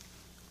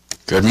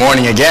Good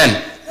morning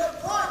again.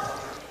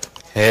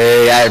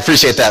 Hey, I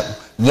appreciate that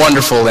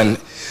wonderful and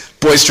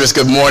boisterous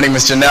good morning,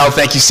 Ms. Janelle.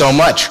 Thank you so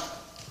much.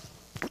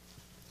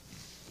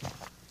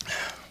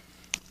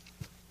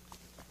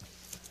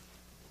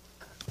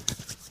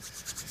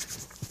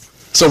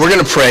 So we're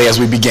going to pray as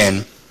we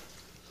begin.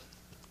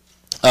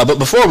 But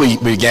before we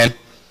begin,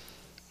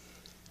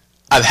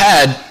 I've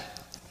had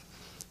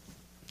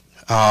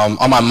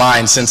on my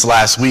mind since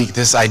last week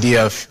this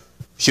idea of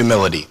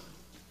humility.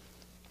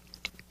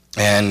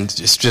 And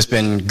it's just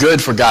been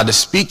good for God to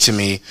speak to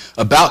me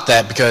about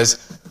that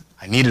because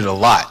I need it a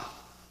lot.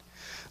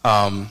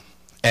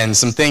 And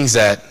some things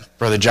that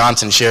Brother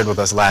Johnson shared with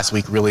us last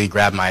week really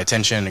grabbed my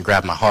attention and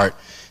grabbed my heart.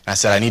 And I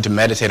said I need to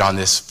meditate on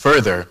this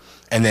further.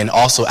 And then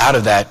also out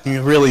of that,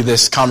 really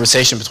this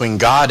conversation between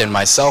God and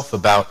myself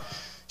about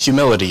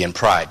humility and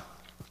pride.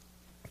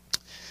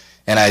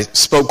 And I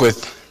spoke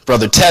with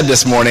Brother Ted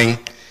this morning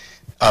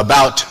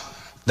about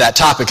that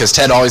topic, because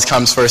Ted always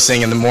comes first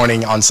thing in the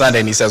morning on Sunday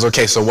and he says,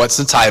 okay, so what's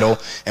the title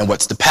and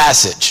what's the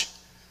passage?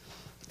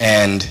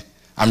 And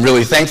I'm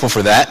really thankful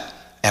for that.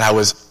 And I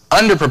was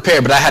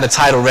underprepared, but I had a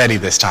title ready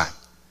this time.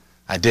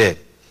 I did.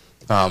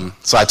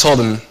 So I told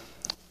him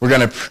we're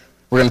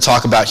gonna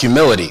talk about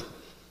humility.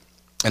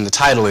 And the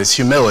title is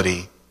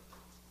Humility,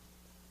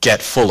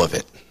 Get Full of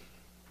It.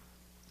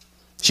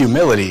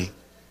 Humility,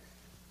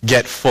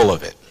 get full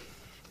of it.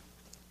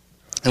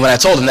 And when I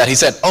told him that, he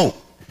said, oh,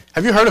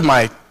 have you heard of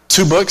my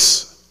 2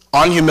 books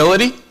on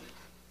humility?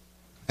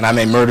 And I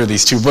may murder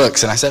these 2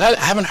 books. And I said, I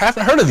haven't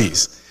heard of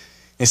these.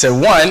 And he said,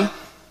 1,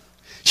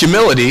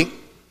 Humility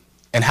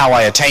and How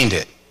I Attained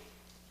It.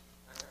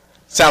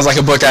 Sounds like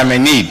a book I may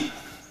need.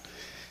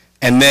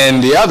 And then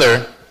the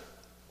other,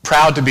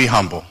 Proud to be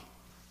Humble.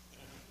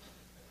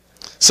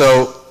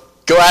 So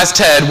go ask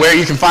Ted where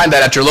you can find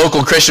that at your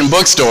local Christian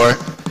bookstore.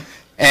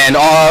 And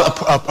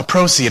a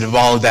proceed of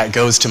all of that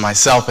goes to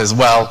myself as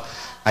well.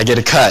 I get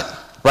a cut.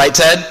 Right,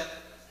 Ted?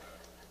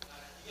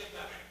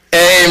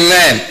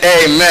 Amen.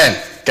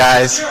 Amen.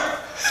 Guys.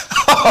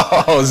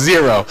 Oh,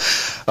 0.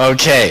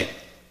 Okay.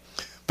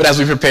 But as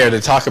we prepare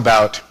to talk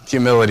about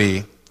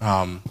humility,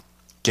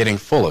 getting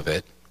full of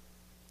it,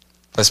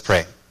 let's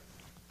pray.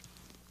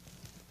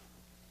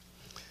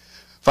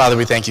 Father,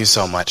 we thank you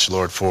so much,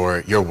 Lord,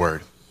 for your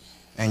word.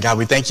 And God,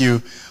 we thank you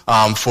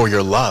for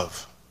your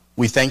love.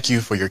 We thank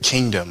you for your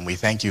kingdom. We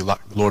thank you,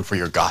 Lord, for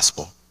your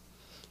gospel.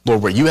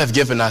 Lord, where you have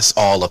given us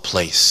all a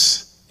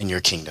place in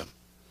your kingdom.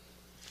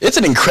 It's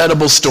an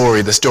incredible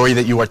story, the story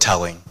that you are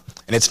telling.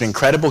 And it's an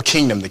incredible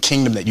kingdom, the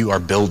kingdom that you are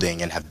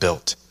building and have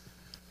built.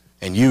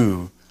 And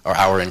you are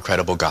our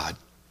incredible God.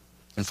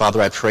 And Father,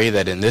 I pray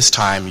that in this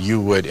time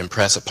you would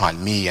impress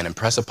upon me and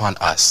impress upon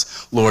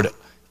us, Lord,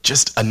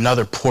 just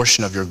another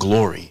portion of your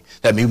glory,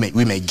 that we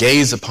may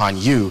gaze upon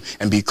you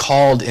and be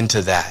called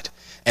into that.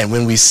 And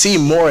when we see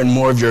more and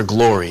more of your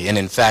glory, and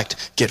in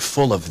fact get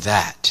full of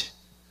that,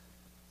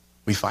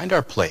 we find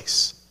our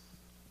place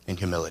in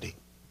humility.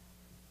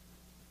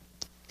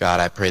 God,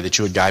 I pray that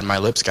you would guide my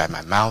lips, guide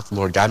my mouth,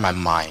 Lord, guide my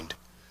mind,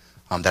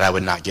 that I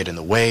would not get in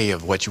the way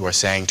of what you are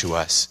saying to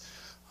us,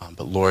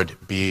 but Lord,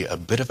 be a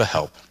bit of a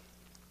help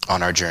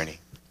on our journey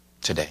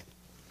today.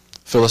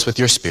 Fill us with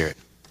your Spirit.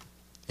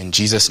 In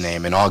Jesus'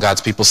 name, and all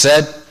God's people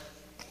said,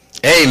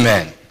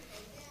 amen.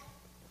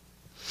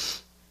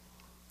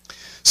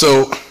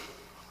 So,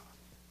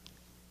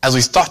 as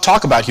we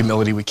talk about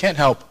humility, we can't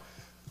help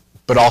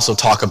but also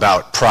talk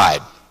about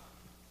pride.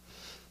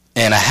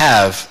 And I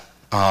have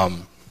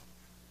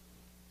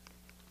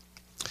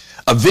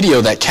a video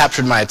that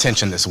captured my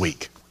attention this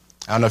week.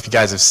 I don't know if you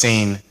guys have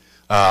seen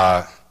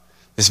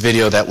this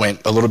video that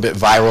went a little bit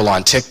viral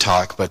on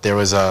TikTok, but there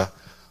was a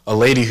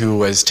lady who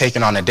was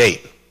taken on a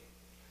date.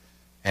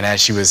 And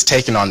as she was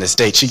taken on this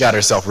date, she got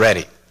herself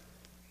ready.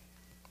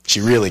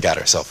 She really got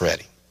herself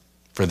ready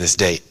for this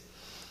date.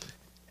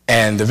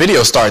 And the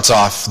video starts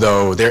off,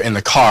 though, they're in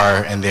the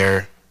car and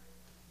they're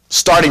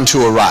starting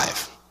to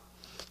arrive.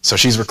 So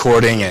she's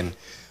recording and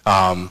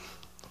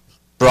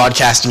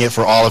broadcasting it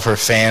for all of her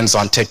fans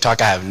on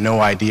TikTok. I have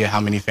no idea how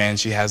many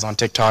fans she has on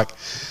TikTok.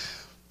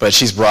 But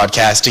she's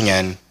broadcasting,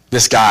 and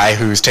this guy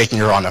who's taking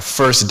her on a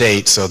first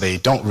date, so they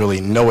don't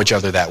really know each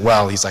other that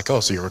well, he's like,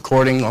 oh, so you're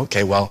recording?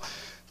 Okay, well,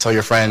 tell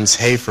your friends,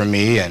 hey, for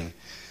me. And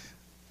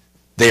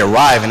they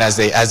arrive, and as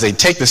they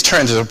take this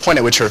turn, there's a point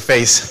at which her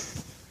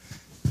face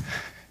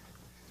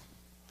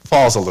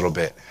falls a little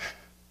bit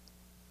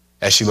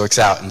as she looks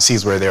out and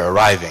sees where they're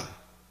arriving.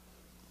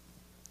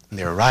 And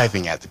they're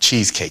arriving at the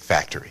Cheesecake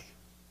Factory.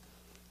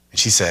 And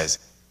she says,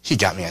 he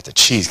got me at the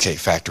Cheesecake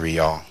Factory,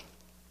 y'all.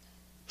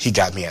 He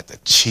got me at the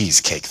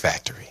Cheesecake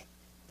Factory.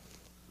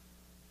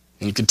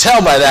 And you could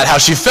tell by that how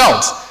she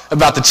felt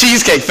about the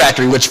Cheesecake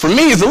Factory, which for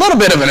me is a little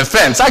bit of an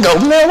offense. I go,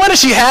 man, what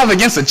does she have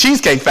against the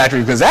Cheesecake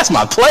Factory? Because that's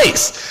my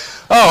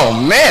place. Oh,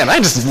 man, I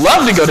just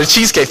love to go to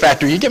Cheesecake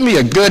Factory. You give me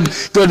a good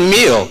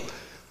meal.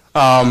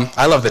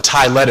 I love the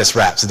Thai lettuce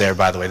wraps there,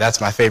 by the way.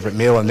 That's my favorite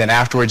meal. And then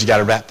afterwards, you got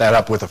to wrap that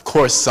up with, of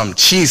course, some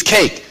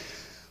cheesecake.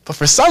 But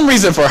for some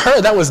reason, for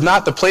her, that was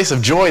not the place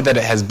of joy that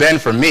it has been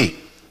for me.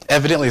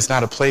 Evidently, it's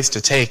not a place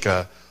to take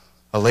a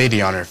a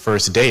lady on her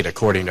first date,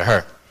 according to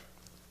her.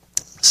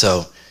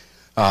 So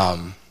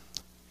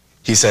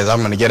he says, I'm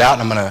going to get out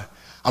and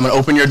I'm going to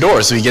open your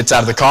door. So he gets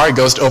out of the car, he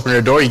goes to open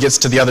her door, he gets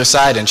to the other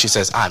side, and she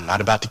says, I'm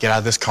not about to get out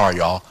of this car,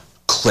 y'all.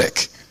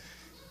 Click.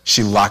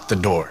 She locked the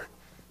door.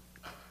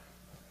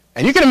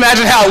 And you can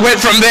imagine how it went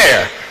from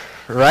there,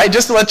 right?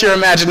 Just to let your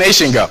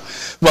imagination go.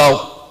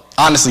 Well,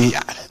 honestly,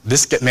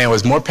 this man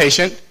was more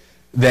patient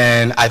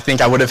than I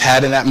think I would have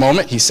had in that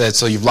moment. He said,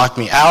 so you've locked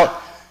me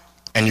out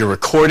and you're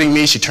recording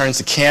me. She turns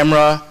the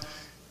camera,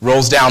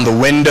 rolls down the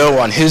window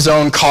on his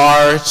own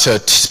car to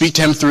speak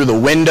to him through the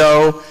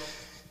window.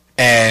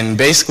 And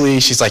basically,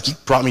 she's like, you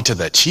brought me to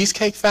the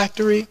Cheesecake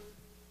Factory? And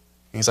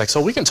he's like,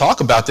 so we can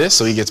talk about this.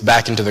 So he gets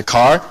back into the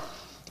car,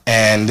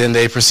 and then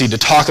they proceed to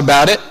talk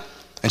about it.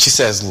 And she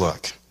says,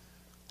 look,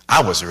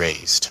 I was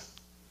raised.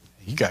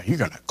 You're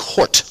going to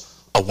court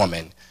a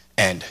woman,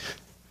 and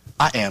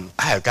I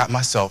have got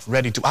myself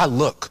ready to, I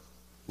look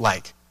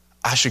like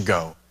I should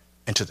go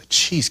into the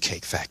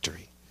Cheesecake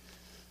Factory.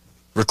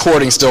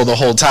 Recording still the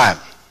whole time.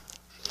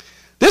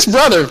 This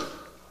brother,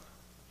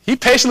 he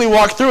patiently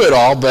walked through it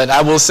all, but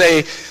I will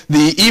say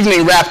the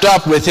evening wrapped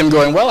up with him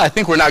going, well, I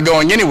think we're not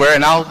going anywhere,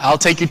 and I'll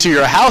take you to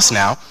your house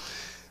now,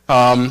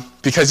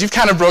 because you've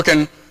kind of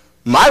broken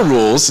my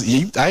rules.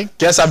 I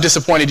guess I've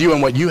disappointed you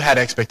in what you had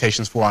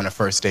expectations for on a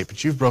first date,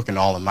 but you've broken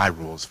all of my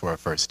rules for a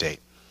first date,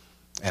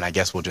 and I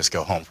guess we'll just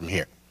go home from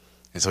here.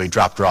 And so he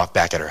dropped her off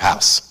back at her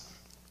house.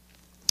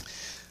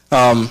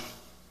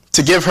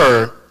 To give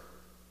her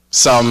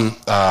some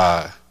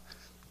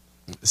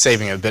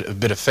saving a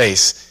bit of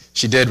face,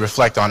 she did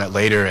reflect on it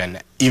later,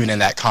 and even in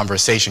that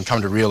conversation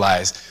come to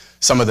realize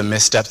some of the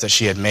missteps that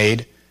she had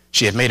made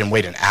him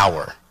wait an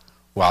hour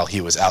while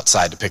he was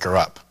outside to pick her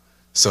up.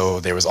 So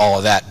there was all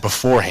of that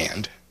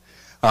beforehand,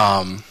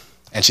 and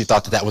she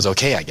thought that was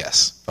okay, I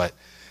guess. But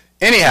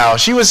anyhow,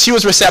 she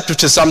was receptive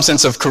to some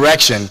sense of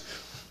correction,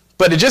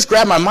 but it just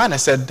grabbed my mind. I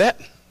said that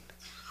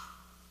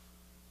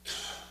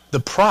the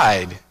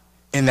pride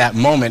in that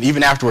moment,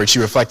 even afterwards, she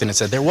reflected and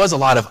said there was a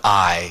lot of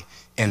I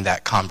in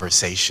that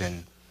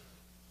conversation,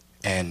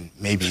 and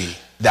maybe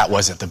that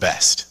wasn't the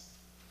best.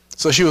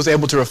 So she was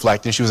able to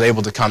reflect, and she was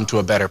able to come to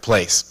a better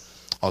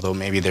place, although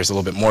maybe there's a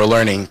little bit more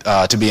learning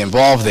to be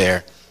involved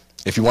there.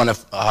 If you want to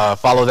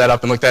follow that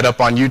up and look that up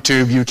on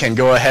YouTube, you can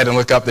go ahead and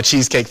look up the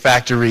Cheesecake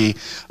Factory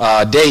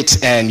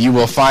date, and you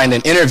will find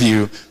an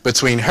interview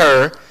between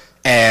her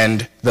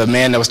and the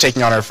man that was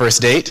taking on her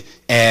first date,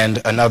 and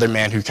another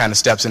man who kind of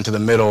steps into the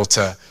middle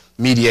to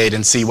mediate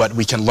and see what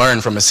we can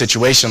learn from a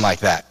situation like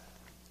that.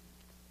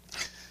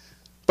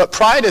 But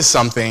pride is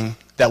something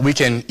that we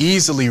can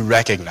easily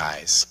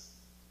recognize,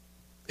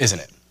 isn't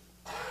it?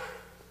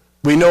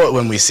 We know it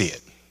when we see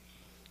it.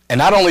 And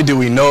not only do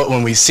we know it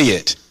when we see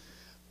it,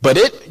 but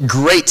it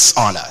grates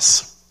on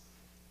us.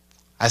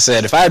 I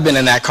said, if I had been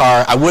in that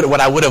car,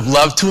 what I would have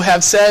loved to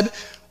have said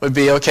would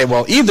be, okay,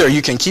 well, either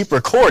you can keep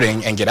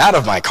recording and get out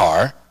of my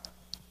car,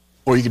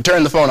 or you can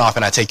turn the phone off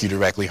and I take you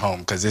directly home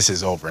because this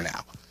is over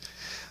now.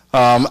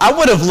 I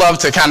would have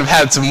loved to kind of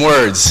have some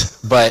words,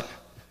 but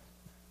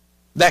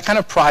that kind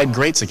of pride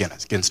grates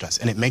against us,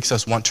 and it makes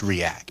us want to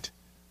react,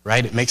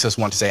 right? It makes us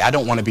want to say, I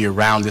don't want to be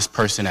around this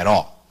person at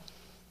all.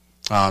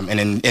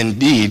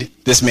 Indeed,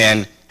 this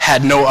man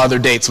had no other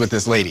dates with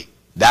this lady.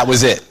 That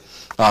was it.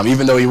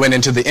 Even though he went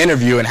into the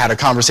interview and had a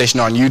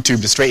conversation on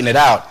YouTube to straighten it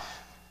out,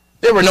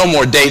 there were no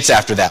more dates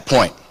after that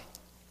point.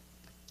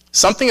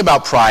 Something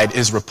about pride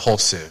is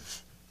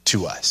repulsive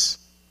to us,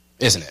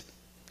 isn't it?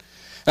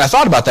 And I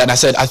thought about that, and I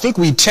said, I think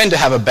we tend to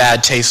have a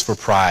bad taste for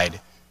pride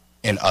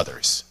in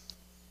others.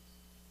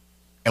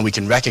 And we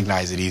can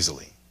recognize it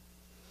easily.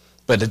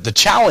 But the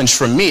challenge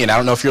for me, and I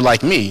don't know if you're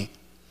like me,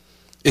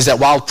 is that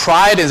while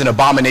pride is an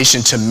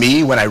abomination to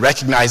me when I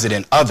recognize it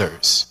in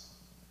others,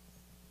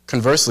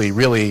 conversely,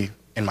 really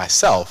in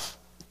myself,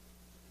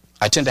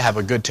 I tend to have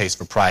a good taste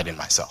for pride in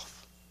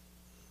myself.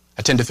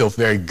 I tend to feel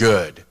very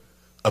good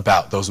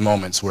about those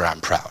moments where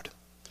I'm proud.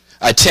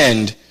 It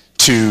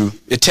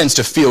tends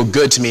to feel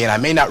good to me, and I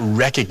may not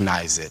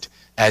recognize it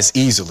as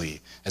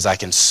easily as I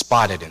can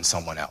spot it in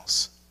someone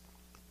else.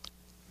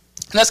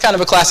 And that's kind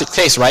of a classic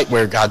case, right,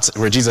 where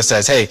Jesus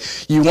says, hey,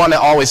 you want to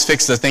always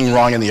fix the thing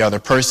wrong in the other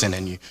person,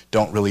 and you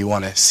don't really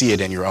want to see it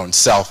in your own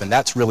self. And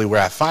that's really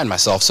where I find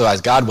myself. So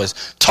as God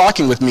was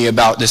talking with me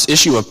about this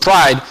issue of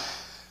pride,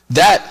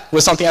 that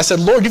was something I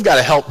said, Lord, you've got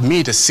to help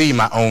me to see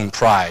my own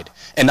pride.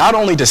 And not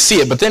only to see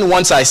it, but then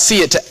once I see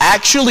it, to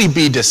actually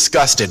be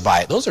disgusted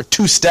by it. Those are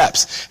 2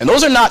 steps, and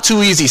those are not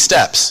 2 easy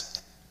steps.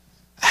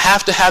 I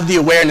have to have the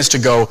awareness to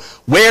go,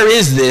 where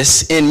is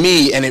this in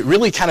me? And it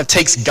really kind of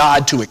takes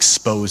God to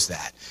expose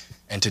that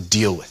and to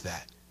deal with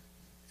that.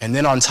 And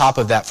then on top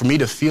of that, for me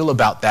to feel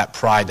about that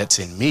pride that's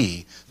in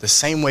me the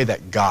same way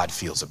that God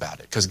feels about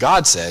it. Because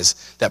God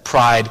says that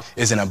pride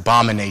is an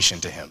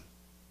abomination to him.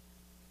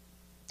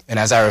 And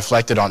as I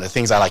reflected on the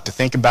things I like to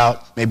think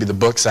about, maybe the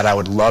books that I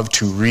would love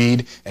to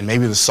read, and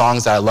maybe the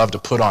songs that I love to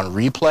put on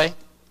replay,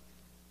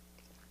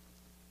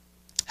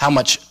 how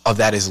much of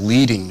that is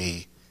leading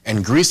me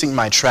and greasing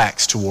my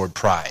tracks toward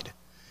pride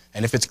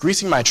And if it's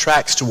greasing my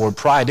tracks toward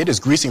pride, it is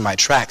greasing my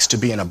tracks to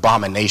be an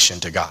abomination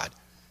to God.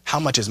 How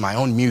much is my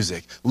own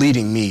music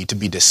leading me to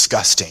be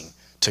disgusting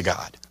to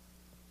God?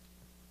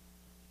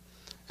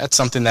 That's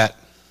something that,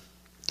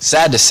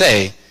 sad to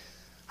say,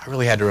 I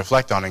really had to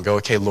reflect on and go,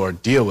 okay,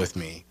 Lord, deal with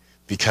me,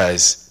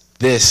 because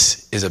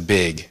this is a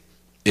big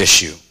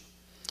issue.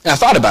 And I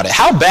thought about it.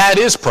 How bad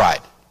is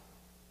pride?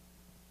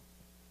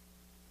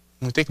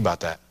 Let me think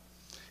about that.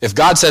 If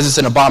God says it's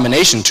an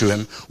abomination to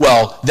him,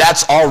 well,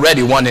 that's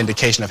already one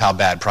indication of how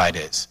bad pride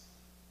is.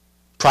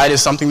 Pride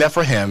is something that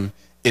for him,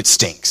 it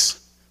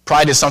stinks.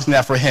 Pride is something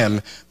that for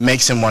him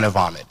makes him want to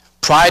vomit.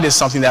 Pride is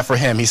something that for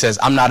him, he says,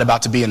 I'm not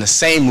about to be in the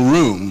same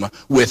room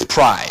with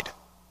pride.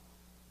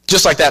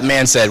 Just like that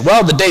man said,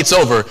 well, the date's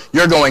over,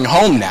 you're going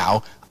home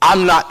now.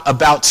 I'm not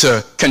about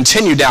to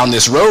continue down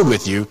this road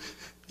with you.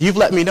 You've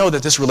let me know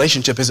that this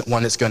relationship isn't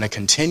one that's going to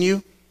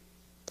continue.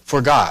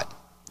 For God,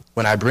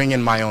 when I bring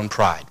in my own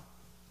pride,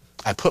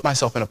 I put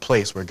myself in a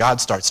place where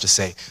God starts to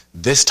say,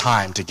 this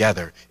time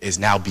together is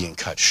now being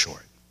cut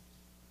short.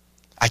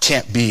 I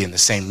can't be in the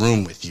same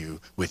room with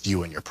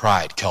you and your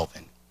pride,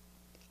 Kelvin.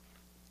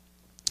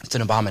 It's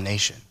an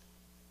abomination.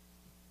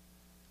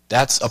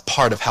 That's a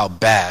part of how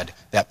bad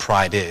that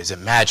pride is.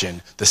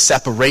 Imagine the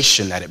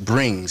separation that it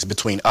brings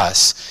between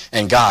us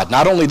and God.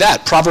 Not only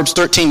that, Proverbs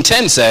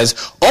 13:10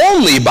 says,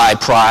 only by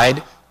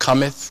pride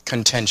cometh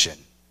contention.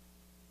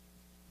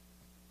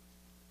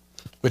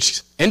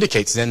 Which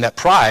indicates then that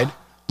pride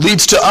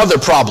leads to other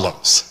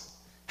problems.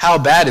 How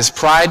bad is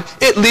pride?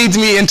 It leads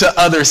me into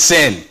other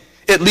sin.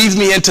 It leads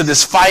me into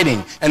this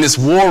fighting and this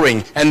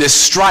warring and this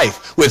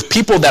strife with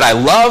people that I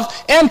love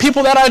and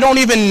people that I don't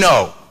even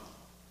know.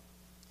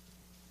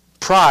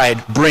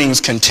 Pride brings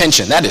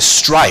contention. That is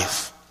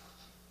strife.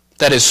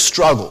 That is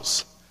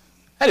struggles.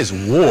 That is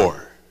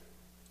war.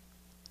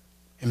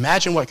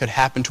 Imagine what could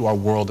happen to our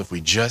world if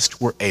we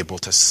just were able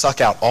to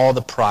suck out all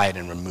the pride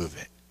and remove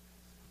it.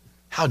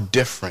 How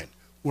different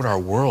would our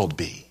world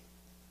be?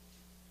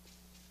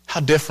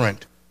 How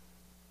different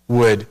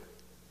would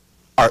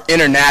our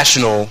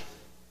international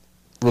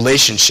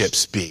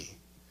relationships be?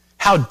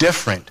 How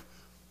different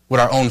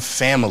would our own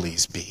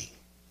families be?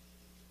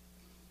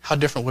 How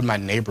different would my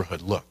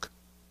neighborhood look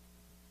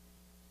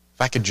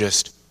if I could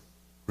just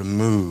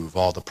remove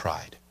all the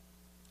pride?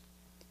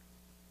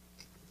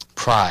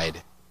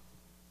 Pride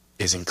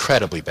is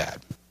incredibly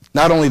bad.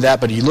 Not only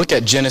that, but you look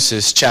at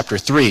Genesis chapter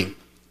 3,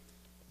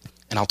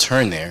 and I'll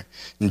turn there.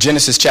 In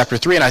Genesis chapter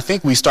 3, and I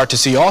think we start to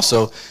see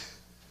also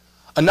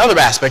another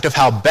aspect of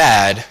how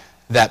bad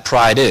that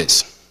pride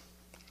is.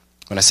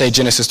 When I say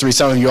Genesis 3,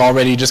 some of you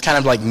already just kind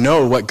of like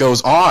know what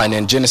goes on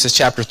in Genesis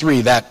chapter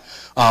 3. That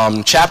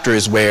chapter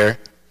is where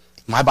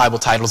my Bible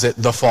titles it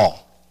The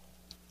Fall,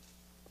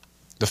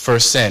 the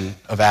first sin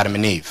of Adam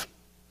and Eve.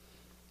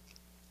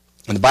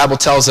 And the Bible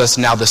tells us,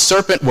 now the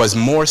serpent was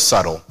more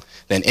subtle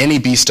than any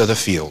beast of the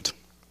field.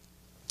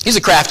 He's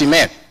a crafty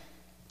man,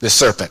 this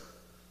serpent.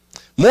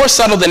 More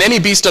subtle than any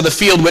beast of the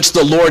field which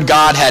the Lord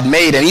God had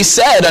made. And he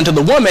said unto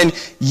the woman,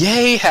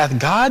 yea, hath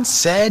God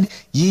said,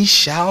 ye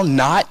shall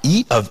not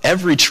eat of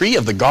every tree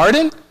of the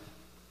garden?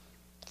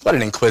 What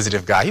an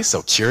inquisitive guy. He's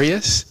so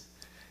curious.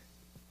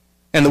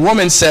 And the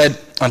woman said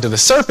unto the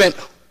serpent,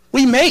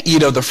 we may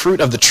eat of the fruit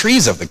of the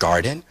trees of the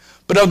garden,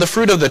 but of the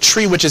fruit of the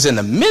tree which is in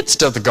the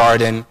midst of the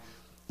garden,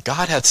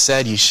 God hath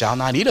said, ye shall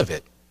not eat of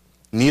it,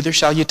 neither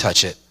shall ye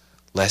touch it,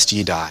 lest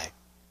ye die.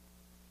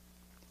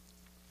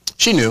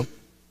 She knew,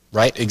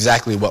 right,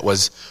 exactly what it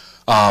was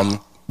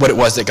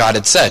that God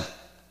had said.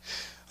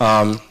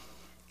 And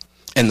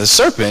the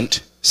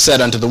serpent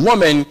said unto the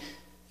woman,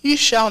 ye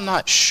shall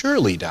not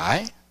surely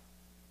die,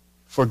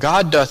 for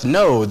God doth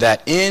know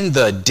that in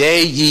the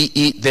day ye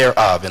eat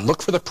thereof, and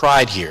look for the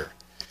pride here,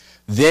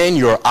 then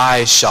your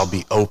eyes shall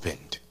be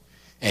opened,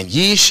 and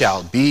ye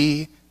shall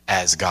be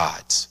as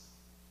gods,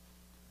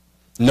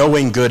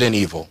 knowing good and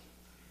evil.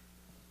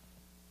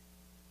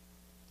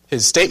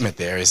 His statement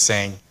there is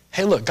saying,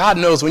 hey, look, God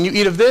knows when you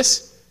eat of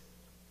this,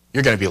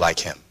 you're going to be like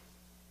him.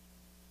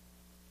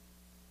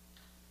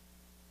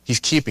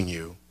 He's keeping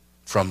you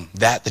from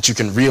that you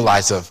can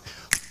realize of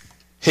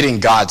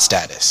hitting God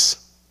status.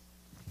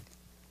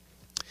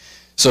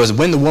 So as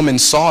when the woman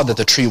saw that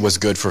the tree was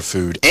good for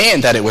food,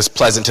 and that it was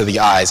pleasant to the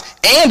eyes,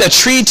 and a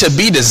tree to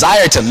be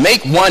desired to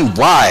make one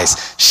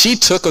wise, she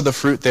took of the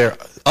fruit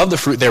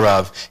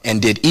thereof,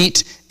 and did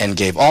eat, and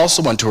gave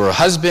also unto her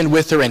husband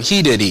with her, and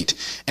he did eat.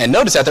 And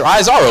notice that their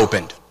eyes are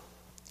opened.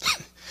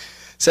 It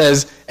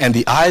says, and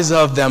the eyes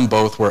of them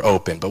both were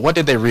open. But what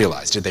did they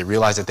realize? Did they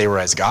realize that they were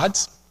as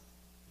gods?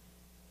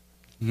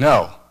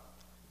 No.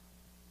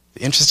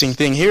 The interesting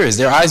thing here is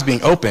their eyes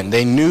being open,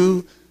 they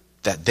knew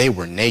that they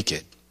were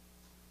naked.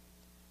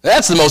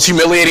 That's the most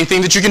humiliating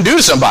thing that you can do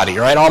to somebody,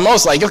 right?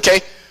 Almost like, okay,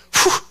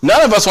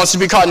 none of us wants to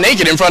be caught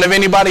naked in front of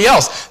anybody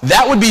else.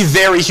 That would be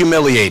very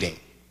humiliating.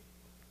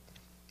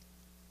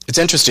 It's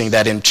interesting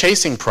that in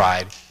chasing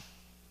pride,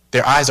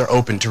 their eyes are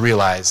open to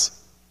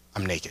realize,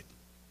 I'm naked.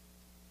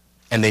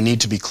 And they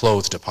need to be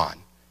clothed upon.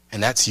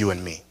 And that's you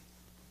and me.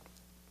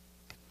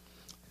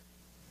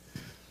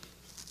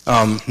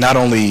 Not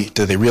only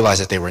did they realize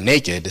that they were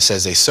naked, it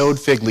says they sewed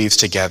fig leaves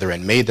together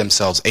and made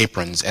themselves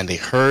aprons, and they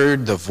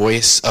heard the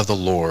voice of the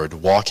Lord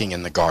walking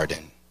in the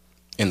garden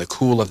in the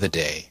cool of the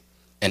day.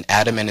 And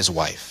Adam and his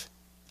wife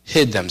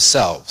hid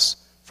themselves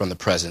from the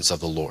presence of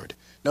the Lord.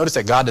 Notice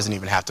that God doesn't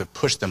even have to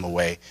push them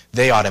away.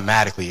 They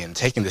automatically, in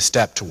taking the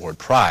step toward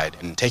pride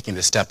and taking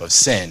the step of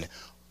sin,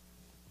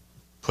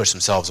 push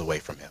themselves away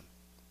from him.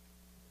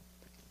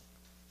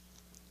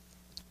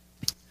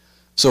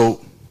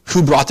 So,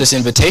 who brought this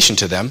invitation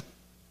to them?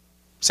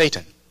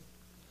 Satan.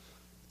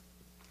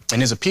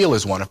 And his appeal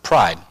is one of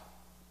pride,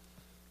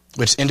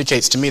 which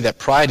indicates to me that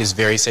pride is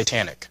very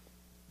satanic.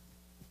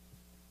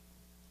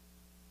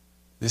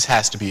 This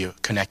has to be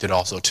connected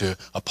also to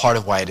a part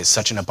of why it is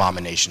such an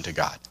abomination to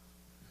God.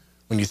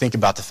 When you think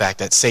about the fact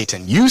that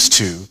Satan used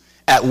to,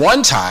 at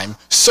one time,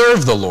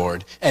 serve the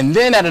Lord, and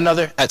then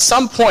at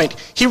some point,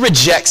 he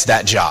rejects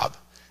that job.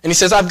 And he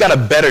says, I've got a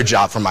better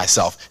job for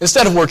myself.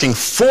 Instead of working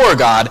for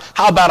God,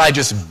 how about I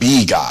just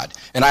be God?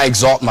 And I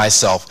exalt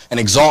myself and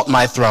exalt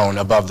my throne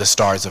above the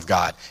stars of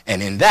God.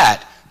 And in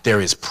that, there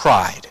is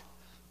pride.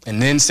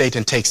 And then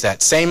Satan takes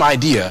that same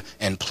idea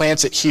and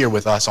plants it here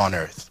with us on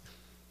earth.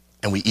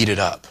 And we eat it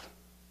up.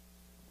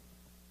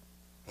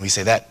 And we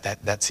say,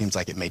 that seems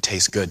like it may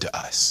taste good to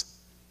us.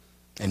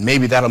 And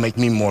maybe that'll make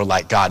me more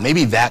like God.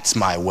 Maybe that's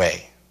my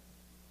way.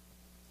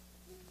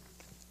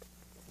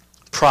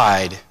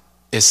 Pride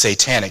is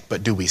satanic,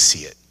 but do we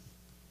see it?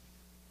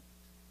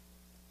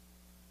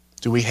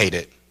 Do we hate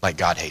it like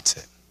God hates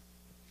it?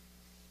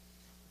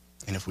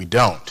 And if we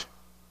don't,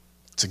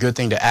 it's a good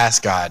thing to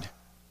ask God,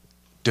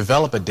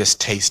 develop a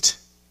distaste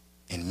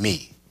in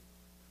me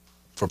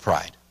for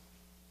pride.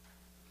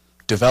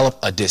 Develop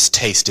a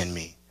distaste in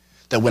me.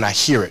 That when I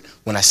hear it,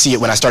 when I see it,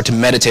 when I start to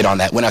meditate on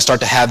that, when I start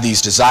to have these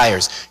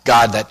desires,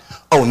 God,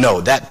 oh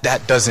no,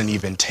 that doesn't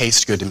even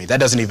taste good to me. That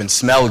doesn't even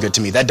smell good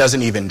to me. That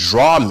doesn't even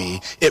draw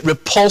me. It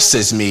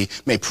repulses me.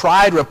 May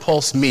pride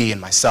repulse me and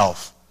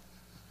myself,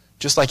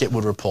 just like it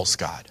would repulse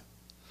God.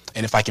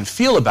 And if I can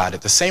feel about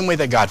it the same way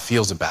that God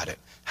feels about it,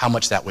 how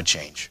much that would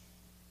change.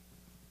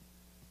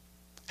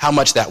 How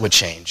much that would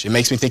change. It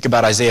makes me think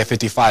about Isaiah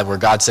 55, where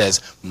God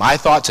says, my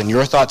thoughts and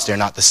your thoughts, they're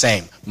not the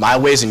same. My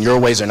ways and your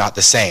ways are not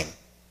the same.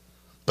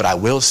 But I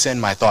will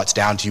send my thoughts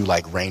down to you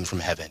like rain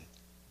from heaven.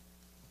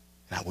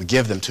 And I will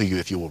give them to you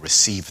if you will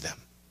receive them.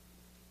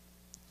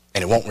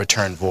 And it won't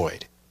return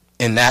void.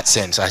 In that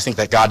sense, I think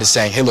that God is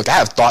saying, hey, look, I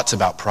have thoughts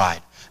about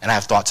pride. And I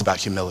have thoughts about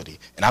humility.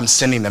 And I'm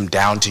sending them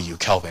down to you,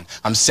 Kelvin.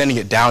 I'm sending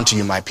it down to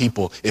you, my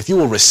people. If you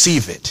will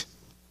receive it,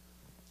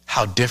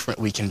 how different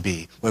we can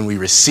be when we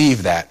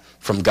receive that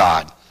from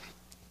God.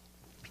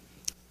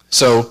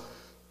 So,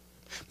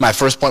 my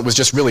first point was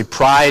just really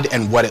pride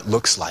and what it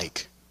looks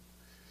like.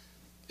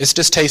 It's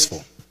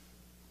distasteful.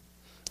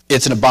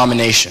 It's an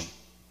abomination.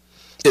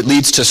 It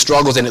leads to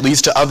struggles and it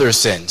leads to other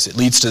sins. It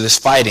leads to this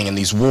fighting and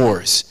these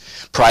wars.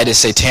 Pride is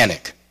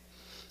satanic.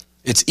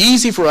 It's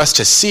easy for us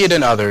to see it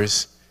in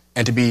others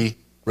and to be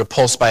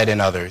repulsed by it in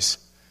others.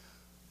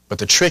 But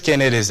the trick in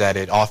it is that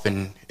it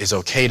often is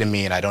okay to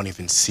me and I don't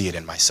even see it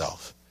in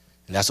myself.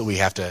 And that's what we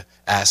have to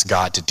ask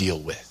God to deal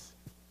with.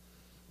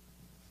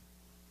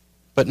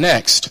 But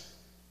next,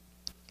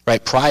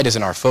 right, pride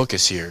isn't our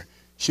focus here.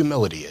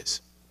 Humility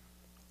is.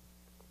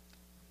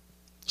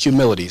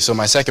 Humility. So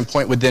my second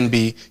point would then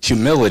be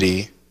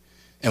humility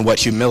and what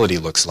humility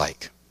looks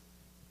like.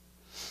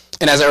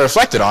 And as I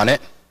reflected on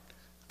it,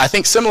 I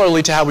think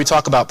similarly to how we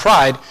talk about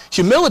pride,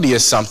 humility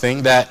is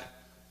something that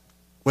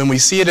when we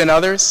see it in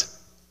others,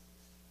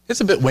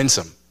 it's a bit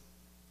winsome.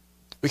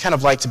 We kind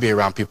of like to be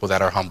around people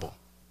that are humble,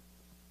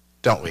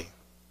 don't we?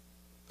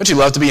 Don't you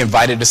love to be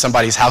invited to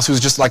somebody's house who's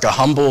just like a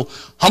humble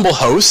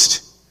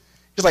host?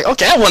 He's like,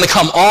 okay, I want to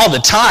come all the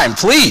time,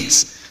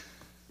 please.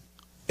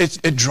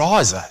 It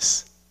draws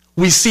us.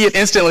 We see it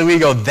instantly. We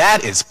go,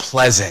 that is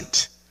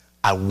pleasant.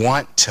 I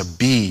want to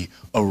be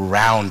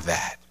around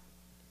that.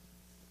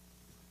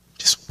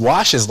 Just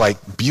washes like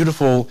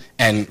beautiful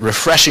and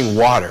refreshing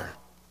water.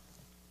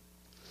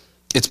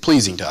 It's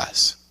pleasing to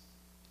us.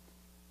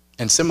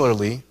 And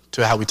similarly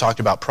to how we talked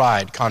about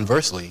pride,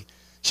 conversely,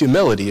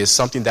 humility is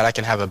something that I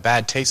can have a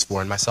bad taste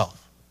for in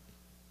myself.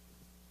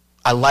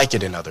 I like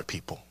it in other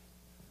people.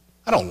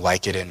 I don't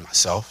like it in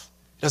myself.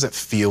 It doesn't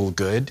feel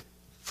good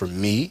for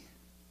me.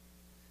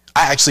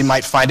 I actually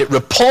might find it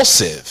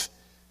repulsive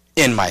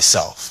in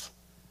myself.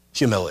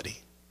 Humility.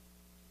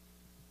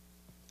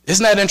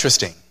 Isn't that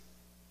interesting?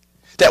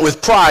 That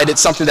with pride,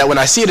 it's something that when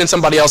I see it in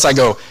somebody else, I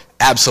go,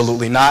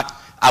 absolutely not.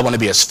 I want to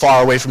be as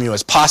far away from you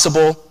as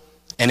possible.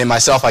 And in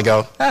myself, I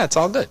go, it's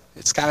all good.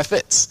 It kind of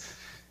fits.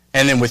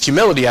 And then with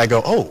humility, I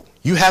go, oh,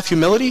 you have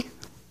humility?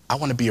 I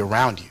want to be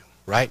around you,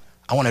 right?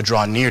 I want to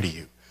draw near to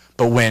you.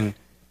 But when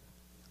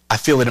I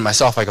feel it in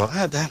myself, I go,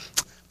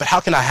 but how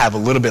can I have a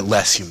little bit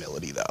less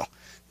humility, though?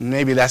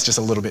 Maybe that's just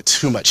a little bit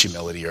too much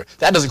humility, or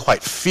that doesn't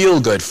quite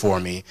feel good for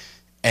me,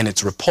 and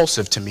it's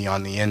repulsive to me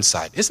on the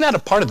inside. Isn't that a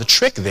part of the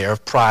trick there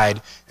of pride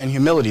and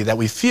humility, that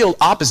we feel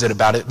opposite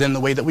about it than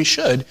the way that we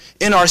should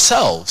in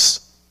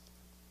ourselves?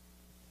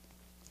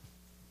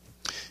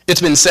 It's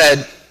been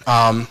said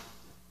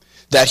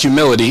that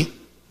humility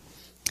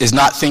is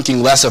not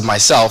thinking less of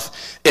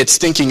myself, it's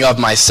thinking of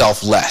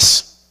myself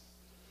less.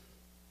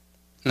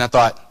 And I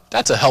thought,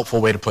 that's a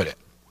helpful way to put it.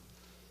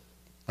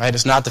 Right?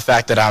 It's not the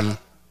fact that I'm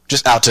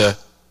just out to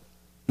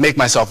make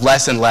myself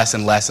less and less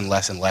and less and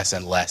less and less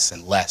and less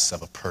and less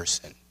of a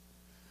person,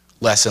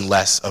 less and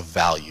less of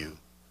value,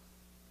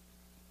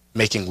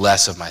 making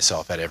less of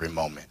myself at every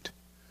moment.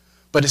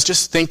 But it's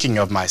just thinking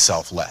of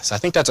myself less. I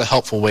think that's a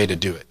helpful way to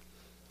do it,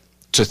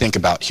 to think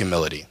about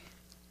humility.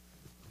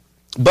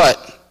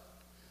 But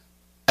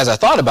as I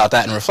thought about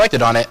that and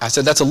reflected on it, I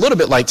said that's a little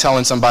bit like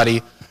telling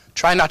somebody,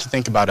 try not to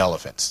think about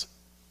elephants.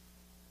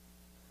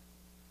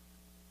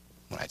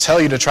 When I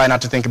tell you to try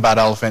not to think about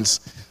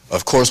elephants,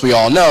 of course we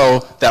all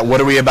know that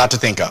what are we about to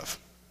think of?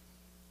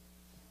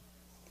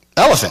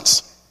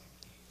 Elephants.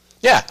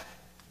 Yeah,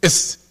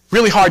 it's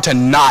really hard to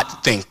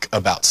not think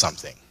about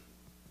something.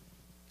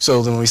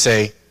 So then we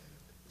say,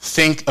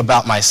 think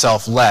about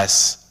myself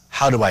less,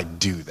 how do I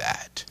do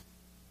that?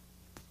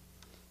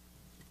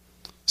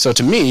 So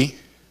to me,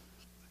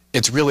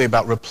 it's really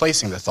about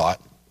replacing the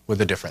thought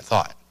with a different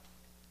thought.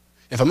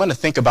 If I'm going to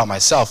think about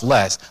myself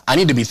less, I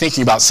need to be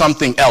thinking about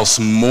something else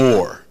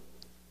more.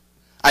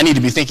 I need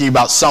to be thinking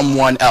about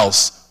someone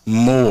else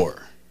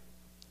more.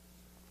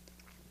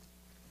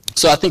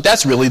 So I think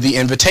that's really the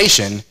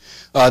invitation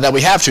that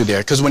we have to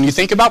there. Because when you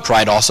think about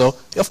pride also,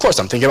 of course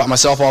I'm thinking about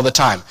myself all the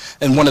time.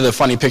 And one of the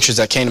funny pictures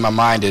that came to my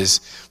mind is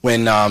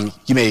when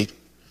you may,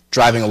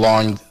 driving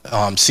along,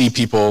 see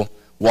people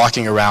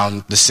walking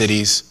around the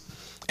cities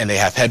and they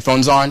have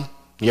headphones on.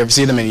 You ever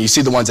see them? And you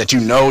see the ones that you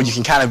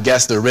can kind of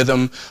guess the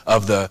rhythm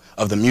of the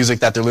music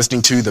that they're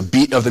listening to, the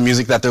beat of the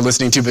music that they're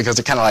listening to, because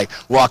they're kind of like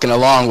walking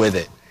along with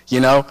it, you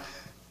know?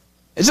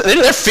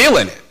 They're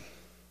feeling it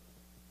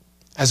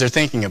as they're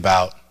thinking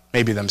about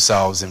maybe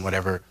themselves and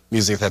whatever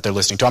music that they're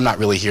listening to. I'm not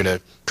really here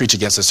to preach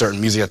against a certain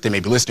music that they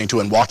may be listening to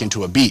and walking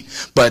to a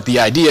beat. But the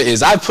idea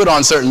is I've put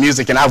on certain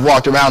music and I've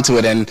walked around to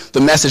it, and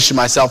the message to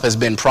myself has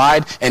been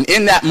pride. And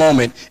in that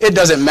moment, it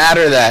doesn't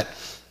matter that,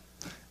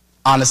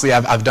 honestly,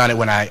 I've done it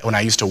when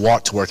I used to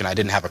walk to work and I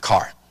didn't have a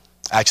car.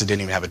 I actually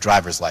didn't even have a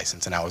driver's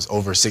license, and I was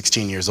over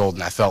 16 years old,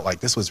 and I felt like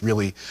this was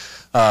really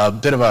a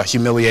bit of a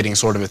humiliating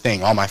sort of a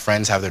thing. All my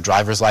friends have their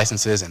driver's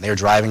licenses, and they're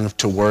driving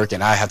to work,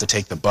 and I have to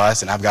take the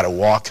bus, and I've got to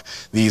walk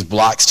these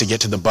blocks to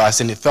get to the bus,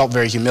 and it felt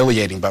very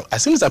humiliating. But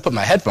as soon as I put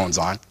my headphones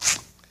on,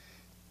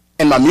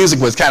 and my music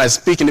was kind of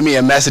speaking to me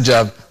a message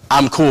of,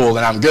 I'm cool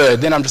and I'm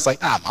good, then I'm just like,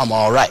 I'm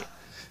all right.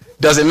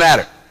 Doesn't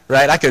matter,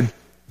 right? I could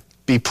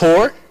be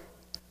poor,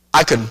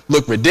 I could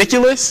look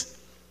ridiculous,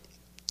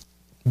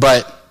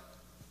 but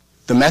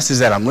the message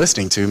that I'm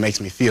listening to makes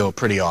me feel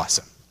pretty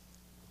awesome.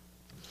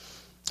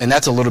 And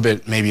that's a little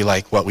bit maybe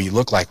like what we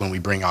look like when we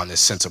bring on this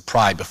sense of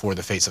pride before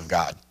the face of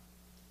God.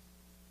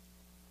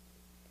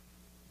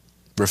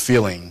 We're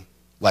feeling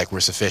like we're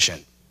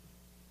sufficient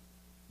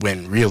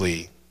when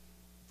really,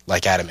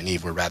 like Adam and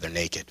Eve, we're rather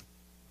naked.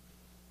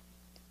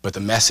 But the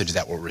message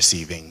that we're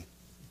receiving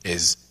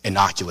is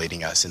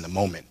inoculating us in the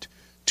moment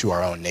to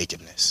our own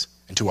nakedness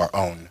and to our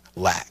own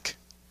lack.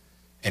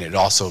 And it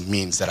also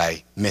means that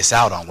I miss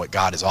out on what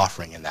God is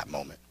offering in that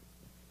moment.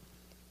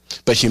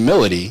 But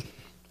humility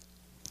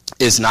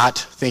is not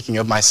thinking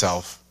of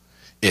myself.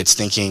 It's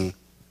thinking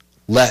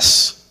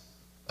less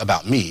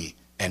about me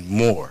and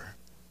more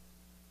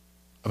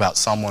about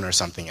someone or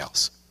something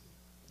else.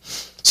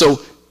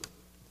 So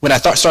when I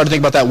started thinking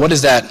about that, what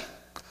does that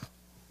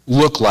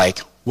look like?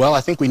 Well,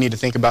 I think we need to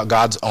think about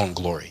God's own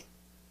glory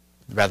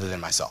rather than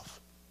myself.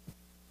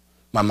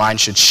 My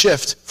mind should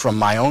shift from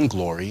my own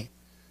glory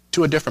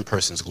to a different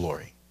person's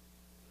glory.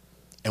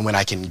 And when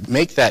I can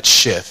make that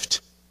shift,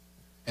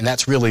 and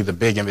that's really the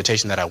big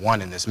invitation that I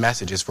want in this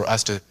message, is for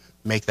us to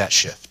make that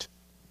shift.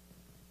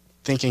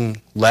 Thinking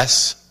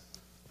less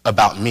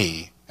about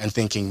me and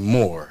thinking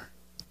more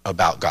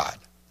about God.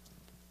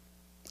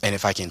 And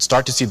if I can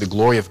start to see the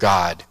glory of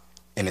God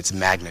in its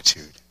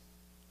magnitude,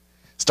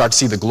 start to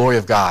see the glory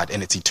of God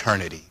in its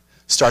eternity,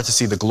 start to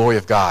see the glory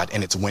of God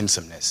in its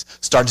winsomeness,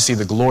 start to see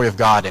the glory of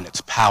God in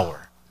its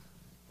power,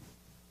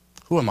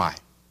 who am I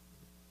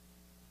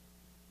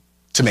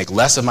to make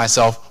less of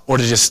myself or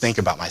to just think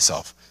about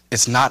myself?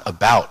 It's not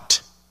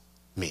about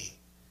me.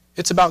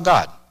 It's about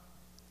God.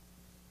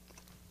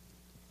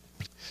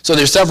 So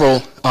there's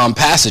several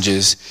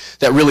passages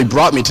that really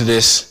brought me to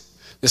this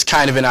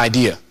kind of an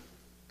idea.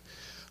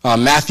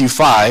 Matthew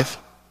 5,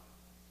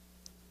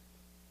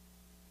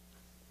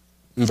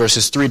 in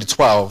verses 3 to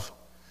 12,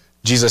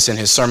 Jesus in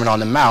his Sermon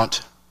on the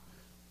Mount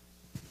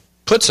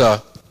puts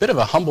a bit of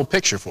a humble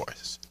picture for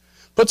us.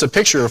 Puts a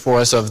picture for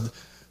us of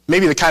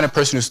maybe the kind of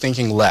person who's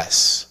thinking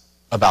less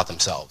about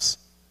themselves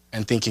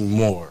and thinking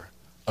more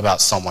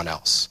about someone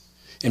else.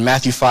 In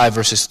Matthew 5,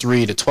 verses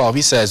 3 to 12,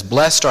 he says,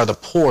 "Blessed are the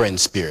poor in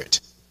spirit,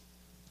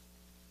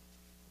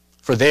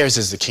 for theirs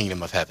is the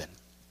kingdom of heaven."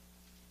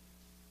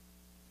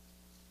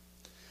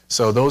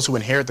 So those who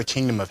inherit the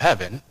kingdom of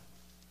heaven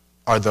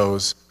are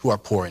those who are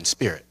poor in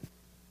spirit.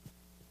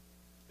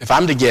 If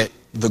I'm to get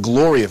the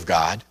glory of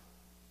God,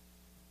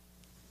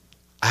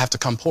 I have to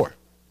come poor.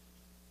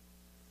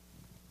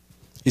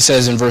 He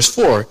says in verse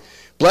 4,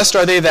 blessed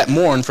are they that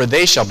mourn, for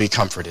they shall be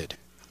comforted.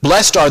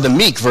 Blessed are the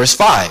meek, verse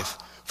 5,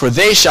 for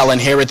they shall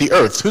inherit the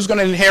earth. Who's going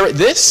to inherit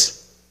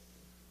this?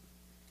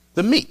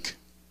 The meek.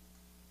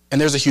 And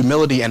there's a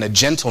humility and a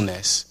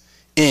gentleness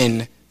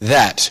in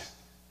that.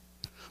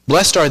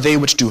 Blessed are they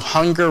which do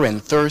hunger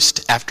and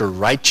thirst after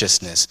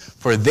righteousness,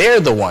 for they're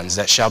the ones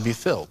that shall be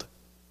filled.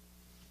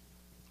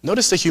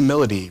 Notice the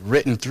humility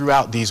written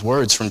throughout these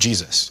words from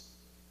Jesus.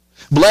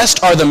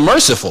 Blessed are the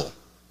merciful.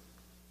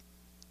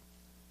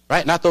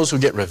 Right? Not those who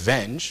get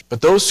revenge,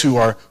 but those who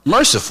are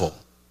merciful,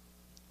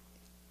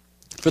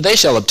 for they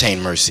shall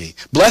obtain mercy.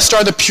 Blessed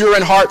are the pure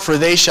in heart, for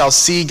they shall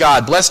see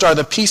God. Blessed are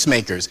the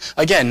peacemakers.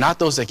 Again, not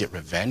those that get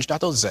revenge,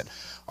 not those that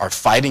are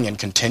fighting and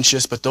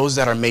contentious, but those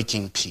that are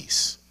making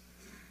peace.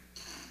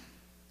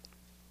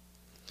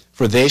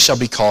 For they shall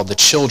be called the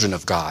children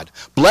of God.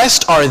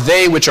 Blessed are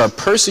they which are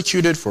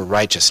persecuted for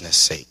righteousness'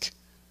 sake,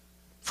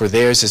 for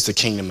theirs is the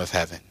kingdom of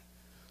heaven.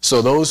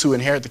 So those who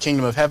inherit the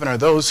kingdom of heaven are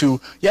those who,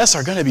 yes,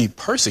 are going to be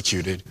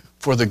persecuted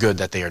for the good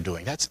that they are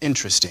doing. That's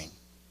interesting.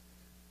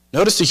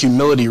 Notice the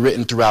humility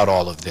written throughout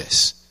all of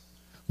this.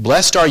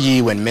 Blessed are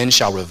ye when men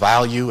shall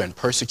revile you and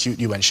persecute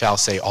you and shall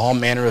say all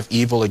manner of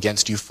evil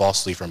against you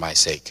falsely for my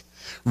sake.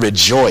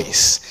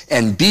 Rejoice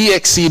and be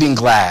exceeding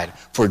glad,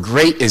 for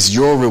great is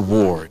your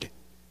reward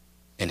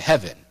in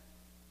heaven.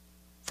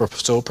 For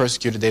so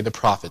persecuted they the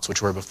prophets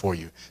which were before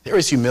you. There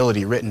is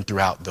humility written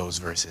throughout those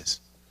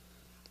verses.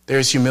 There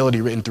is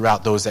humility written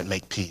throughout those that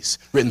make peace,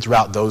 written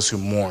throughout those who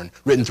mourn,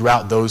 written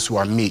throughout those who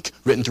are meek,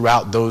 written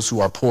throughout those who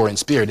are poor in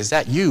spirit. Is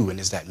that you and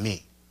is that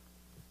me?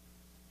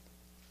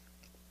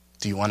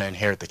 Do you want to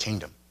inherit the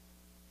kingdom?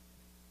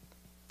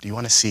 Do you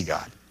want to see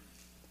God?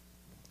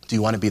 Do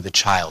you want to be the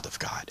child of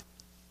God?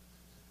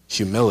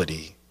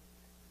 Humility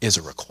is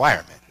a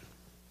requirement.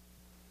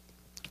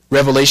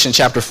 Revelation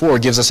chapter 4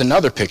 gives us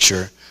another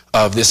picture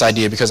of this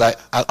idea, because I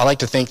like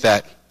to think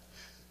that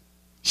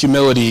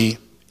humility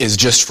is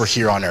just for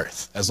here on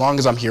earth. As long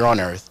as I'm here on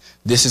earth,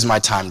 this is my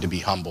time to be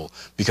humble,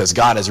 because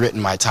God has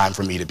written my time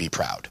for me to be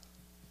proud.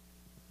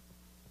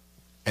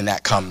 And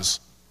that comes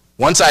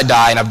once I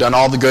die and I've done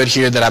all the good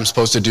here that I'm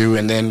supposed to do,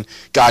 and then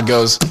God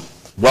goes,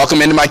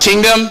 welcome into my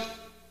kingdom.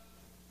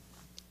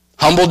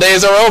 Humble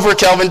days are over,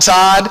 Kelvin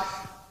Todd.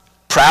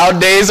 Proud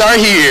days are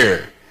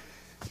here.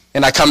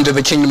 And I come to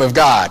the kingdom of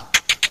God.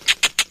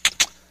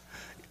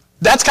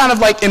 That's kind of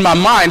like, in my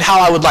mind,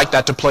 how I would like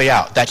that to play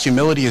out. That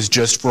humility is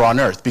just for on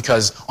earth,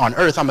 because on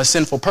earth I'm a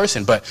sinful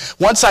person. But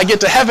once I get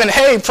to heaven,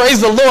 hey,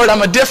 praise the Lord,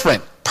 I'm a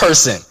different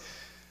person.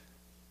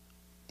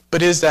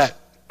 But is that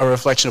a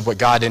reflection of what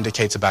God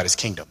indicates about his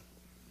kingdom?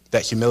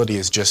 That humility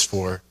is just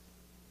for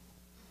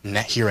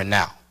here and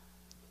now.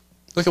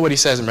 Look at what he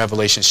says in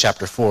Revelation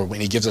chapter 4 when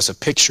he gives us a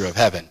picture of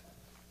heaven.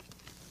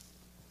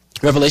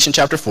 Revelation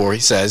chapter 4, he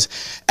says,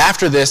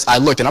 after this I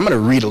looked, and I'm going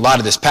to read a lot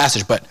of this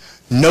passage, but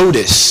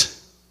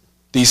notice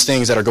these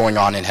things that are going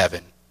on in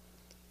heaven.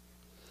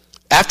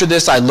 After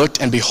this I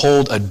looked, and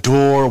behold, a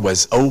door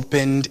was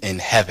opened in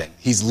heaven.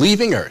 He's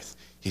leaving earth.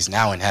 He's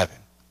now in heaven.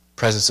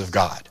 Presence of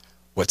God.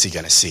 What's he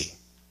going to see?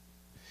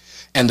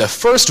 And the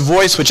first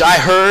voice which I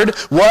heard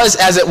was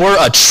as it were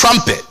a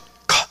trumpet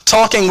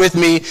talking with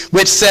me,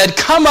 which said,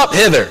 come up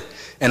hither,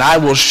 and I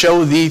will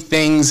show thee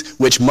things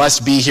which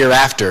must be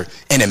hereafter.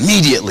 And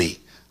immediately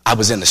I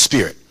was in the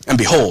Spirit, and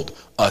behold,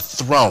 a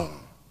throne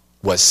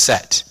was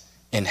set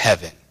in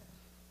heaven.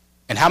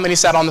 And how many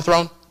sat on the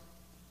throne?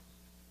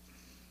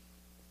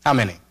 How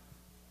many?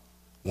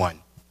 One.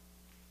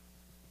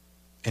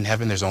 In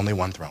heaven, there's only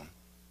one throne.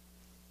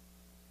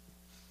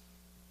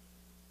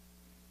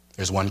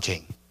 There's one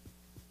king.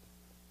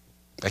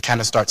 That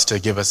kind of starts to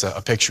give us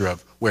a picture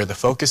of where the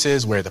focus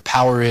is, where the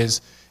power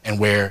is, and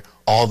where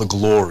all the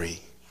glory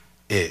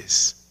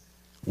is.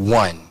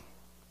 One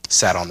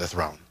sat on the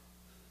throne.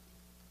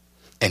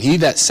 And he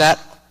that sat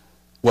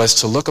was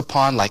to look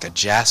upon like a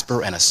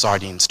jasper and a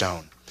sardine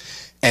stone.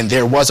 And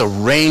there was a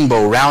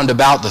rainbow round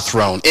about the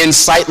throne, in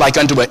sight like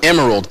unto an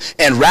emerald.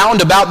 And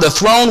round about the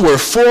throne were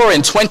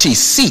 24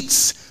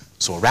 seats.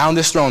 So around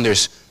this throne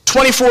there's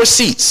 24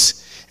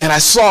 seats. And I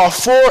saw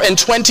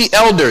 24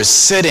 elders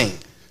sitting,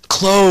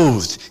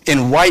 clothed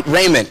in white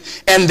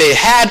raiment. And they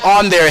had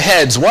on their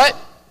heads what?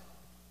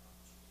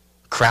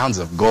 Crowns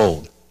of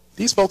gold.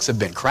 These folks have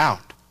been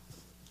crowned.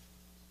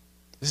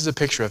 This is a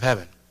picture of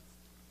heaven.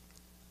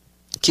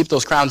 Keep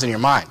those crowns in your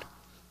mind,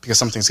 because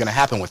something's going to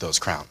happen with those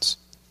crowns.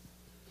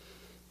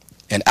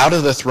 And out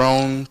of the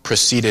throne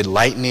proceeded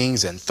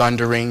lightnings and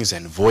thunderings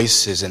and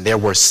voices, and there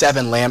were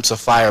 7 lamps of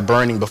fire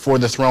burning before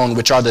the throne,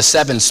 which are the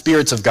 7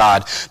 spirits of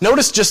God.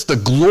 Notice just the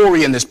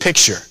glory in this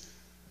picture,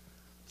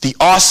 the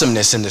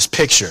awesomeness in this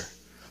picture.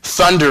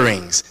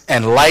 Thunderings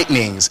and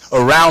lightnings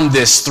around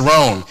this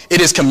throne. It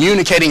is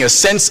communicating a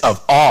sense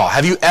of awe.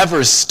 Have you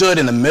ever stood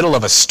in the middle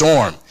of a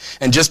storm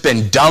and just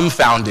been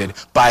dumbfounded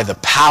by the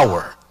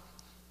power?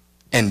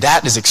 And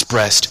that is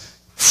expressed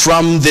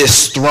from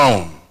this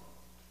throne.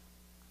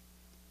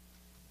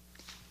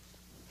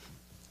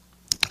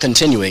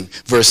 Continuing,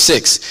 verse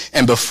 6,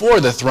 and before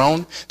the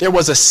throne there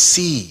was a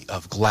sea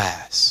of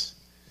glass.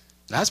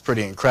 That's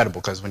pretty incredible,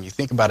 because when you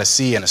think about a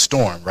sea and a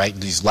storm, right,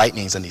 these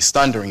lightnings and these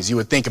thunderings, you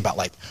would think about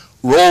like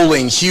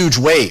rolling huge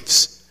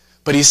waves.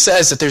 But he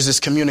says that there's this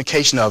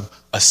communication of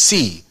a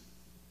sea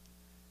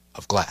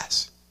of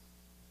glass.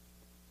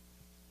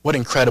 What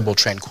incredible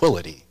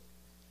tranquility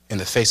in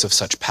the face of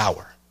such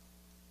power.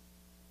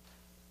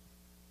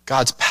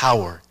 God's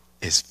power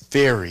is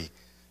very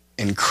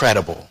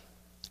incredible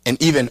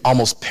and even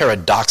almost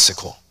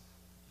paradoxical.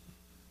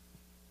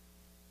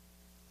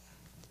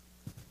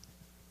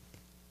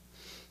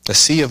 The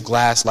sea of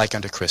glass like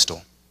unto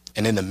crystal,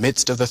 and in the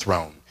midst of the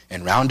throne,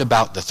 and round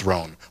about the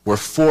throne, were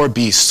 4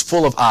 beasts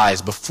full of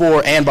eyes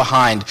before and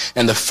behind,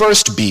 and the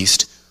first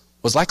beast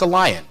was like a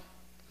lion,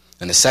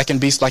 and the second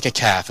beast like a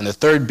calf, and the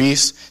third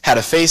beast had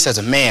a face as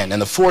a man,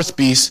 and the fourth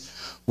beast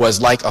was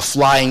like a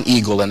flying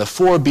eagle, and the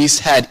 4 beasts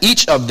had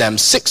each of them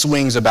 6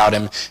 wings about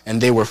him,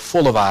 and they were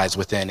full of eyes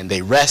within, and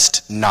they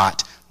rest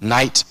not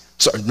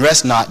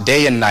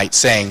day and night,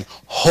 saying,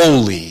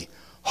 Holy,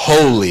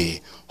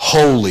 holy,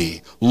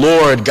 holy,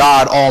 Lord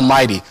God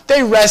Almighty.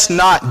 They rest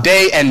not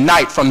day and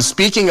night from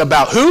speaking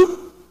about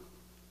who?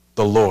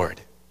 The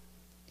Lord.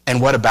 And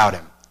what about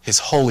him? His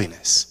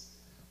holiness.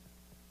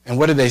 And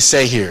what do they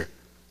say here?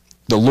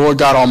 The Lord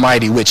God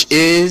Almighty, which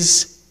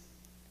was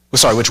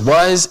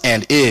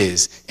and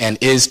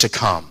is to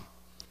come.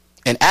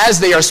 And as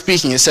they are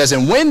speaking, it says,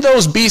 and when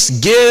those beasts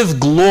give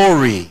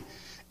glory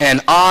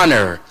and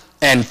honor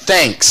and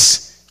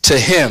thanks to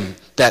him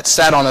that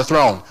sat on the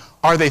throne,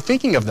 are they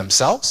thinking of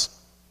themselves?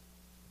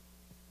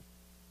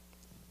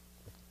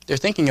 They're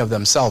thinking of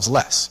themselves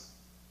less,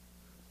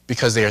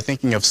 because they are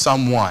thinking of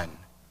someone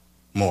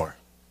more.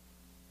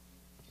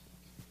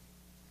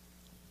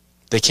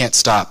 They can't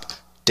stop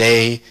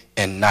day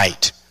and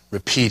night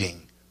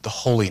repeating the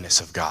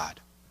holiness of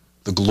God,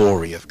 the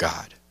glory of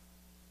God.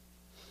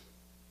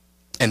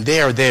 And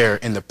they are there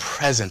in the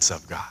presence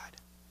of God,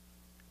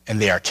 and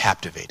they are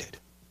captivated.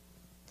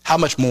 How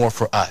much more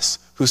for us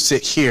who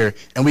sit here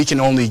and we can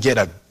only get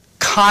a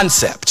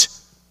concept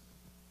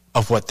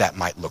of what that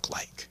might look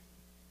like?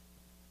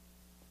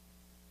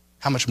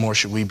 How much more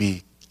should we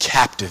be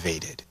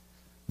captivated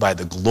by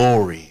the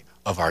glory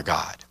of our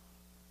God?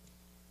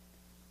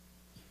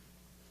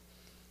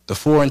 The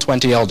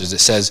 24 elders, it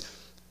says,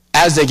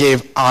 as they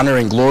gave honor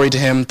and glory to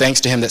him,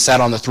 thanks to him that sat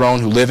on the throne,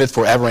 who liveth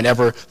forever and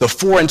ever, the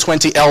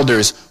 24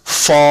 elders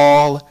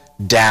fall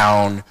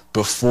down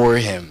before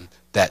him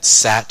that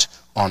sat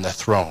on the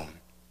throne.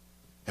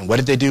 And what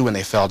did they do when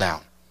they fell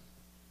down?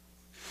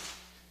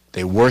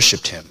 They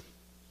worshiped him.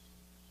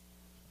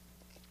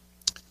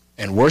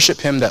 And worship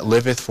him that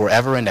liveth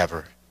forever and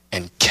ever,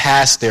 and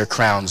cast their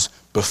crowns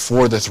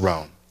before the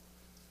throne,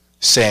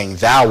 saying,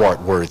 Thou art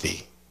worthy.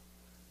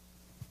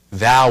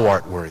 Thou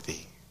art worthy.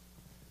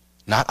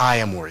 Not I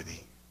am worthy.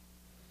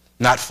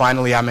 Not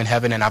finally I'm in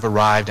heaven and I've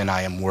arrived and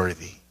I am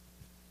worthy.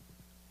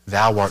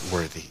 Thou art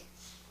worthy,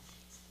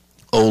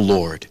 O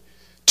Lord,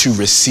 to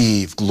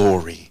receive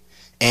glory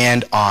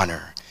and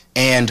honor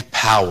and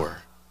power.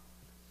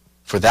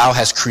 For thou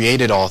hast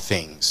created all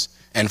things,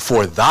 and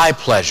for thy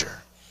pleasure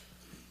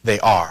they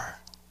are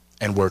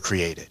and were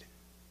created.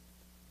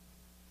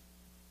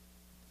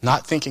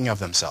 Not thinking of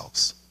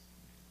themselves,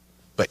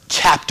 but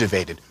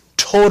captivated,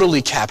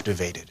 totally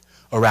captivated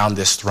around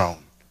this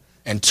throne,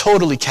 and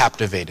totally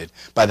captivated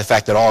by the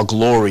fact that all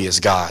glory is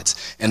God's.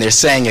 And they're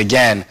saying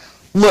again,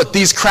 look,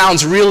 these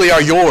crowns really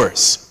are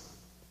yours.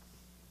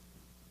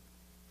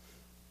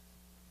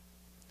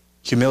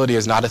 Humility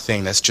is not a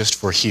thing that's just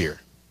for here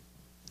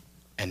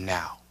and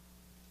now.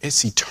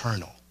 It's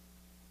eternal.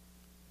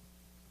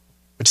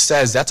 Which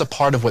says that's a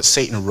part of what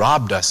Satan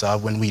robbed us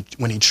of when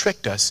he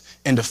tricked us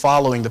into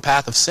following the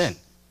path of sin.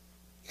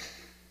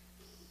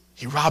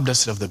 He robbed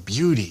us of the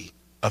beauty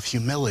of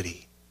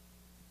humility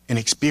in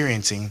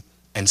experiencing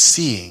and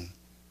seeing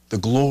the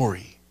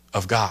glory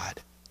of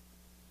God.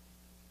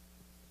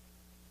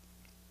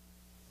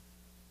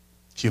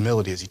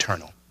 Humility is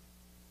eternal.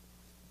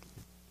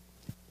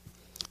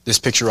 This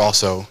picture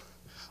also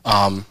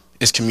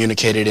is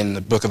communicated in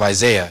the book of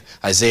Isaiah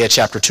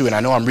chapter 2. And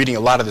I know I'm reading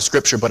a lot of the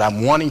scripture, but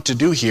I'm wanting to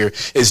do here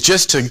is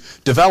just to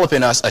develop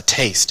in us a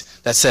taste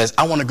that says,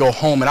 I want to go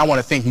home and I want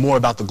to think more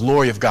about the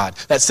glory of God.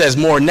 That says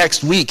more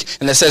next week,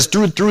 and that says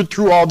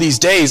through all these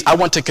days, I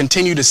want to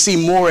continue to see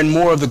more and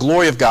more of the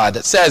glory of God.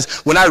 That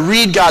says, when I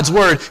read God's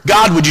word,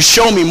 God, would you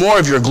show me more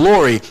of your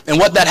glory and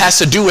what that has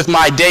to do with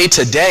my day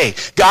today?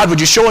 God,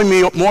 would you show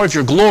me more of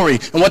your glory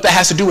and what that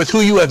has to do with who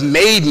you have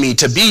made me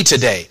to be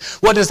today?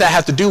 What does that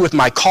have to do with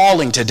my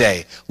calling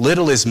today?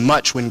 Little is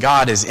much when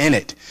God is in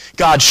it.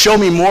 God, show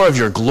me more of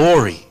your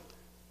glory.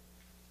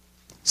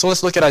 So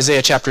let's look at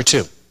Isaiah chapter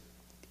 2.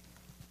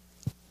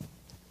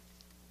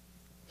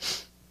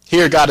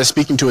 Here God is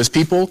speaking to his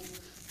people.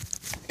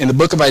 In the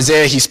book of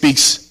Isaiah, he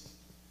speaks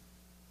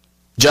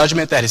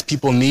judgment that his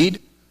people need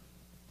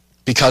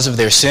because of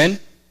their sin,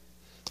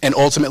 and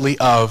ultimately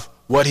of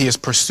what he is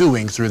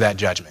pursuing through that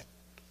judgment.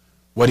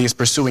 What he is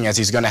pursuing as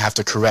he's going to have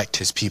to correct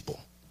his people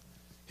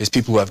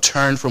who have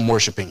turned from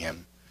worshiping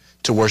him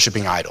to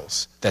worshiping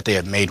idols that they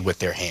have made with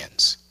their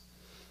hands.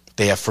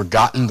 They have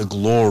forgotten the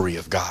glory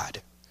of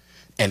God.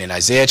 And in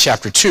Isaiah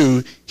chapter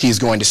 2, he's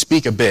going to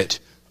speak a bit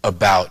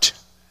about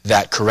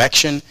that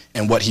correction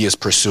and what he is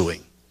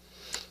pursuing.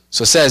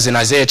 So it says in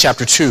Isaiah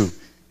chapter 2,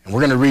 and we're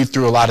going to read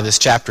through a lot of this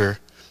chapter,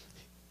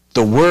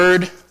 the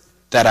word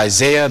that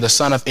Isaiah the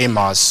son of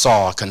Amoz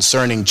saw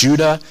concerning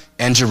Judah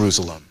and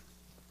Jerusalem.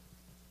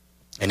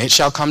 And it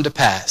shall come to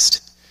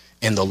pass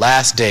in the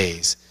last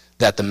days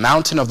that the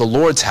mountain of the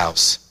Lord's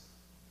house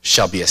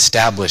shall be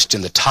established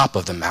in the top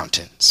of the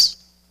mountains.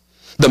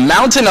 The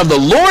mountain of the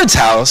Lord's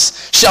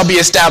house shall be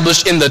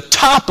established in the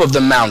top of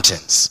the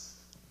mountains.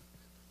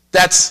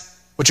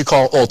 That's what you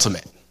call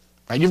ultimate.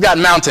 Right? You've got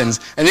mountains,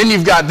 and then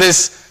you've got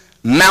this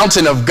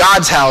mountain of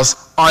God's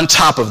house on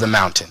top of the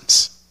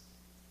mountains.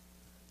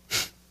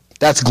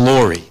 That's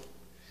glory.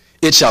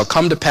 It shall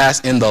come to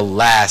pass in the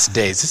last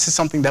days. This is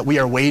something that we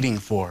are waiting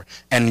for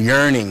and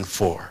yearning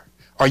for.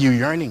 Are you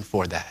yearning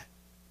for that?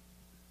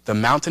 The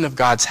mountain of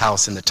God's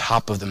house in the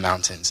top of the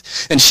mountains,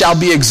 and shall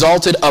be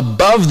exalted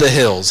above the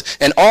hills,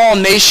 and all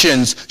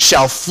nations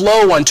shall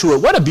flow unto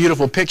it. What a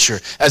beautiful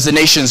picture as the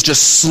nations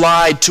just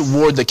slide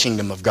toward the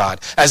kingdom of God,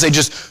 as they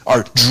just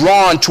are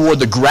drawn toward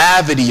the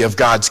gravity of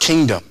God's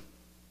kingdom.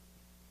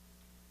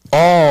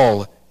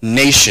 All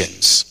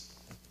nations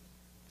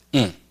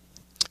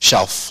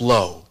shall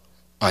flow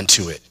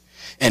unto it,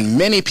 and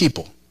many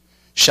people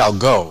shall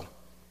go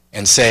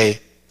and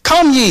say,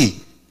 Come ye,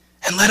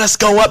 and let us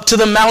go up to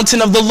the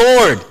mountain of the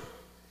Lord,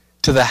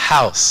 to the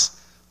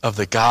house of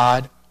the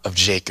God of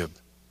Jacob.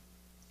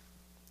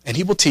 And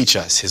he will teach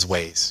us his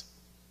ways,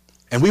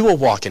 and we will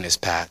walk in his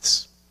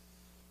paths.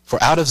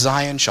 For out of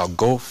Zion shall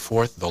go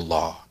forth the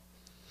law,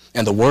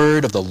 and the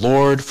word of the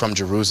Lord from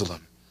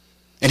Jerusalem.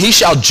 And he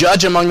shall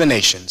judge among the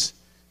nations,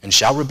 and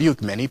shall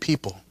rebuke many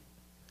people.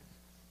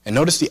 And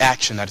notice the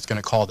action that it's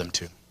going to call them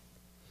to.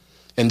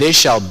 And they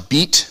shall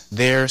beat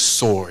their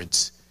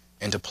swords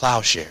into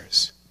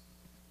plowshares,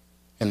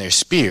 and their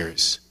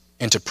spears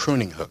into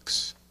pruning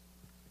hooks.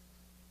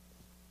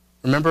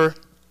 Remember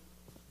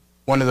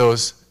one of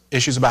those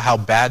issues about how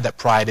bad that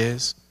pride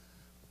is?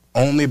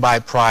 Only by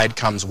pride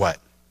comes what?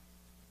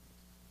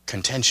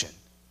 Contention.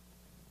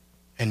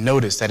 And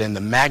notice that in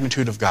the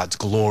magnitude of God's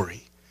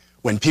glory,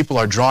 when people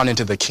are drawn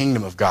into the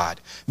kingdom of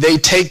God, they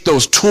take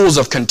those tools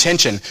of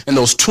contention and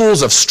those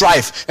tools of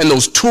strife and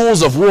those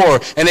tools of war,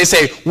 and they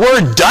say,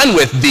 we're done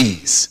with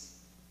these.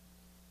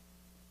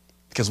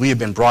 Because we have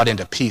been brought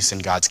into peace in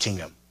God's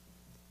kingdom.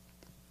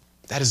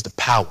 That is the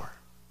power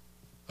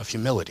of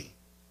humility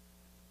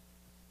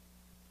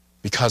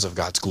because of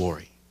God's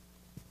glory.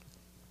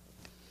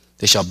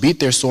 They shall beat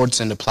their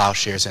swords into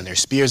plowshares and their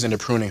spears into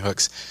pruning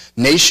hooks.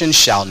 Nation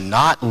shall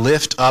not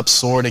lift up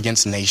sword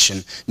against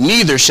nation,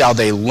 neither shall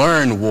they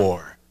learn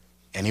war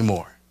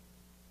anymore.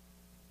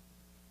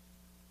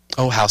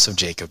 O house of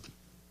Jacob,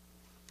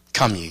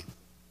 come ye,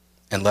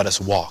 and let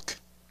us walk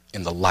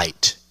in the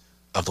light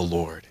of the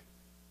Lord.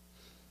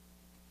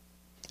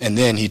 And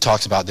then he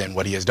talks about then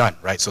what he has done,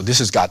 right? So this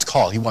is God's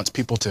call. He wants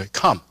people to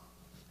come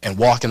and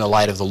walk in the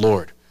light of the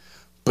Lord.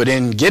 But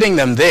in getting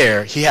them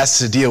there, he has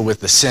to deal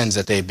with the sins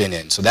that they've been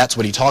in. So that's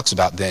what he talks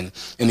about then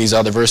in these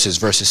other verses.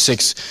 Verses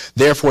 6,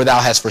 Therefore thou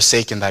hast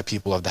forsaken thy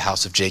people of the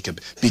house of Jacob,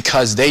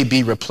 because they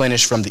be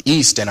replenished from the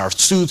east and are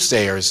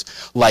soothsayers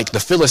like the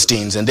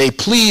Philistines, and they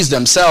please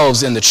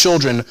themselves in the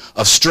children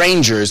of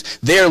strangers.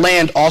 Their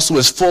land also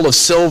is full of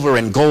silver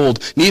and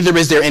gold, neither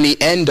is there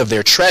any end of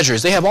their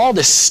treasures. They have all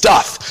this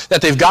stuff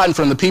that they've gotten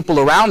from the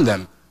people around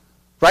them,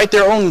 right?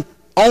 Their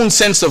own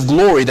sense of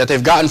glory that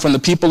they've gotten from the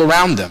people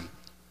around them.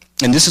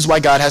 And this is why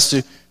God has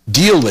to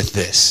deal with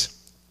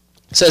this.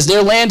 It says,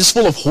 their land is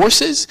full of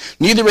horses,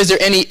 neither is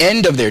there any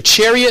end of their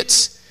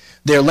chariots.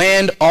 Their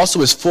land also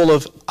is full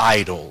of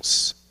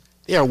idols.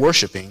 They are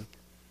worshiping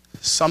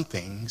some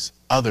things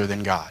other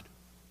than God.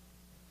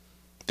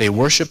 They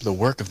worship the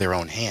work of their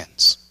own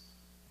hands,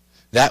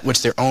 that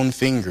which their own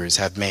fingers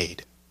have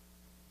made.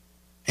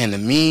 And the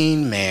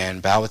mean man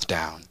boweth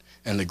down,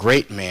 and the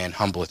great man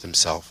humbleth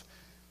himself.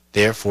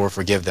 Therefore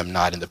forgive them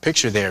not. And the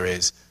picture there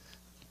is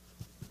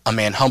a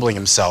man humbling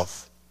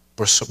himself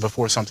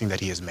before something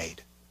that he has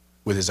made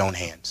with his own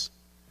hands.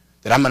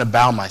 That I'm going to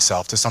bow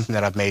myself to something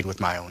that I've made with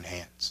my own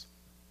hands.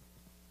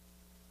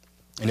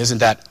 And isn't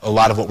that a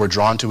lot of what we're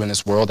drawn to in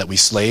this world, that we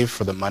slave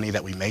for the money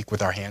that we make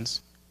with our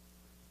hands?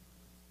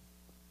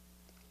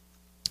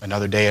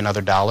 Another day, another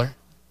dollar.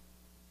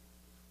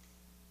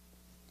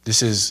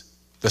 This is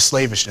the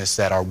slavishness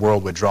that our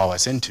world would draw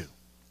us into.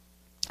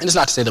 And it's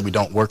not to say that we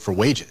don't work for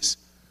wages,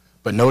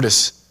 but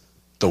notice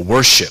the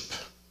worship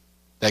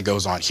that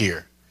goes on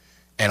here,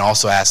 and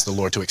also ask the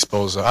Lord to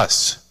expose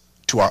us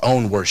to our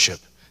own worship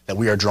that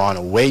we are drawn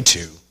away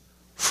to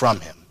from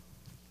him.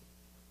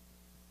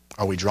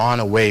 Are we drawn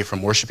away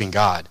from worshiping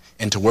God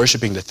into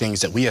worshiping the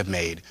things that we have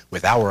made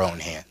with our own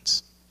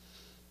hands?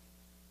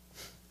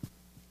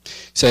 It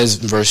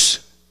says in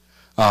verse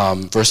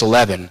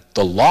 11,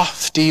 the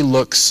lofty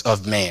looks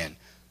of man.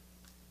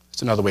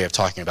 That's another way of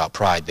talking about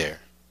pride there.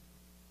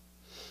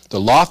 The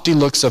lofty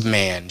looks of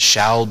man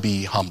shall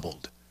be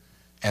humbled,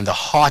 and the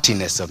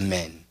haughtiness of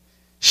men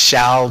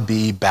shall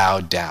be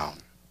bowed down,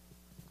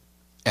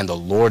 and the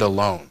Lord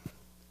alone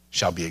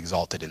shall be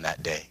exalted in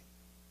that day.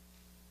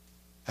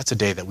 That's a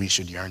day that we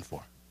should yearn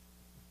for.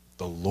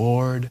 The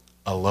Lord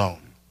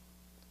alone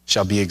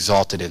shall be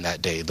exalted in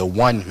that day, the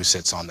one who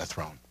sits on the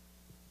throne.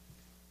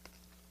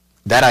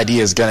 That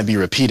idea is going to be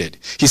repeated.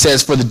 He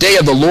says, for the day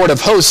of the Lord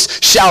of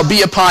hosts shall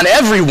be upon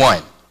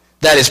everyone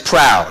that is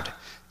proud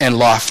and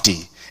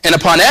lofty, and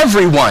upon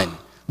everyone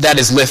that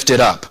is lifted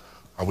up.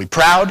 Are we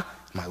proud?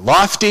 Am I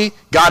lofty?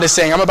 God is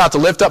saying, I'm about to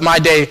lift up my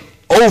day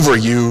over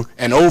you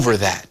and over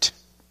that.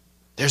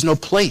 There's no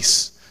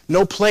place,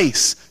 no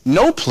place,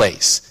 no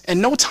place,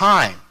 and no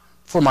time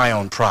for my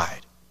own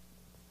pride.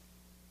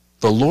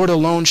 The Lord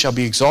alone shall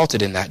be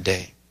exalted in that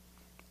day.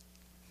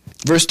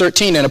 Verse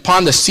 13, and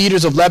upon the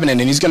cedars of Lebanon,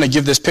 and he's going to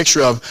give this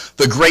picture of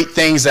the great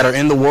things that are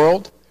in the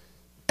world.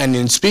 And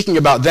in speaking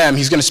about them,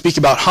 he's going to speak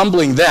about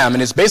humbling them,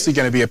 and it's basically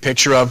going to be a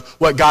picture of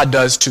what God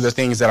does to the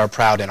things that are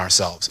proud in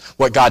ourselves,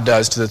 what God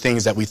does to the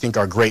things that we think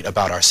are great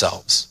about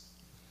ourselves.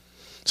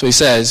 So he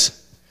says,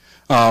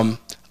 and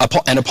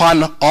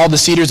upon all the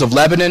cedars of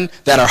Lebanon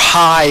that are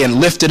high and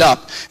lifted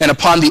up, and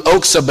upon the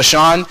oaks of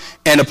Bashan,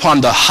 and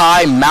upon the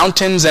high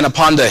mountains, and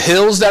upon the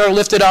hills that are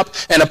lifted up,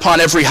 and upon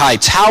every high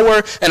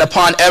tower, and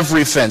upon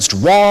every fenced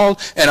wall,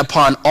 and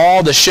upon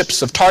all the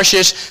ships of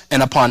Tarshish,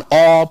 and upon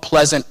all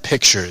pleasant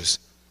pictures.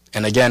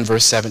 And again,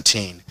 verse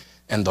 17,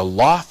 and the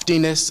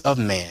loftiness of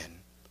man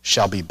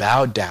shall be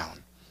bowed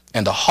down,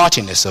 and the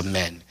haughtiness of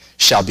men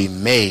shall be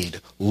made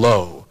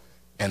low,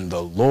 and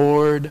the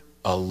Lord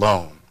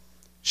alone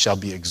shall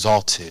be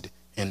exalted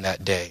in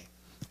that day.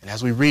 And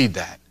as we read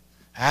that,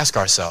 ask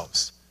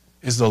ourselves,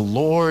 is the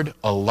Lord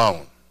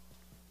alone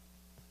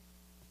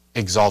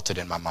exalted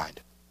in my mind?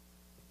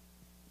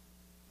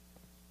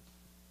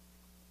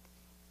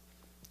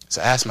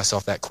 So I ask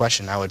myself that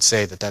question, I would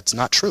say that that's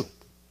not true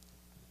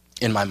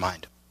in my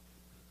mind.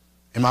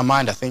 In my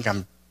mind, I think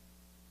I'm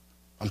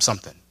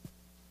something.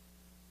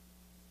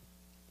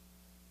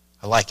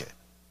 I like it.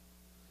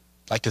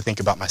 I like to think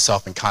about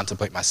myself and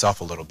contemplate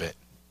myself a little bit.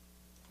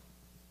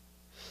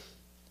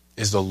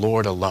 Is the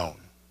Lord alone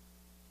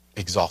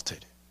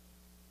exalted?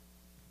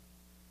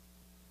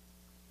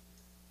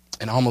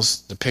 And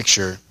almost the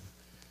picture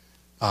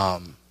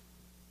that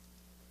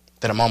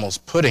I'm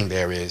almost putting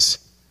there is,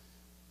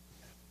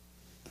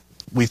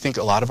 we think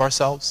a lot of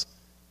ourselves,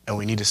 and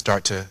we need to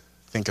start to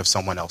think of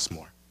someone else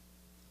more.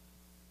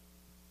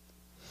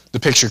 The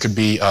picture could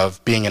be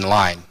of being in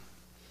line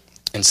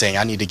and saying,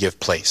 I need to give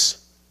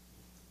place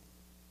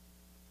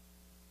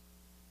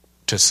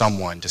to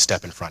someone to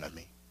step in front of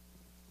me.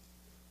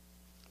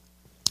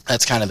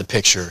 That's kind of the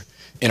picture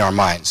in our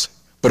minds.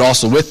 But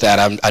also with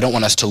that, I don't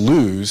want us to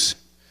lose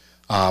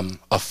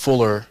a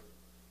fuller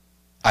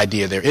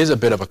idea. There is a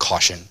bit of a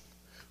caution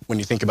when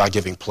you think about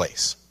giving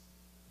place.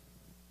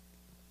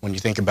 When you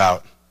think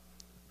about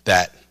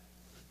that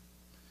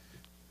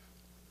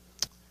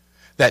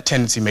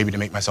tendency maybe to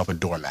make myself a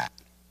doormat.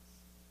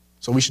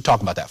 So we should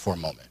talk about that for a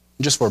moment,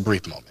 just for a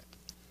brief moment.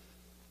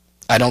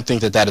 I don't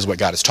think that is what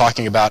God is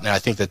talking about, and I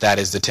think that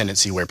is the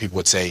tendency where people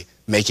would say,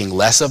 making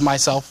less of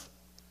myself.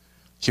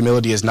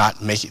 Humility is not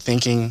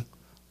thinking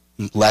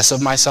less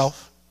of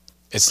myself.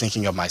 It's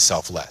thinking of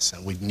myself less.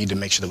 And we need to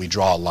make sure that we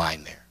draw a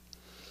line there.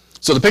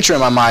 So the picture in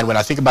my mind, when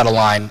I think about a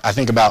line, I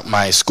think about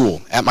my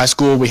school. At my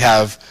school, we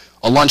have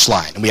a lunch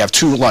line, and we have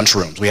 2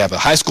 lunchrooms. We have a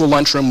high school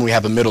lunchroom, and we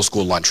have a middle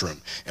school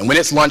lunchroom. And when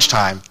it's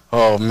lunchtime,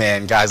 oh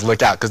man, guys,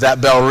 look out, because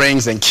that bell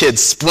rings and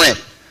kids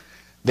sprint.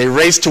 They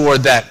race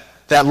toward that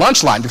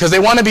lunch line because they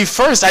want to be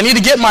first. I need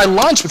to get my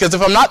lunch because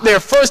if I'm not there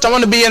first, I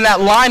want to be in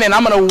that line and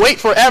I'm going to wait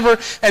forever,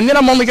 and then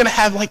I'm only going to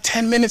have like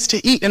 10 minutes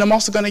to eat, and I'm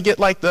also going to get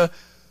like the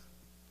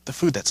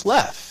food that's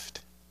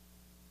left.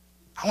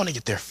 I want to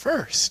get there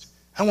first.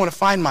 I want to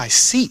find my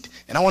seat,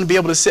 and I want to be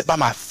able to sit by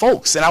my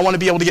folks, and I want to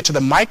be able to get to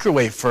the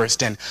microwave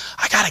first, and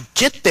I got to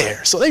get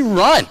there. So they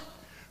run,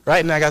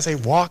 right? And I got to say,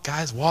 walk,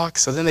 guys, walk.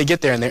 So then they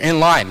get there, and they're in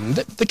line. And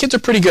the kids are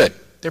pretty good.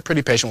 They're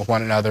pretty patient with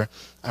one another.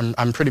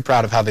 I'm pretty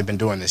proud of how they've been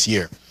doing this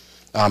year.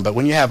 But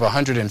when you have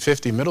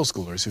 150 middle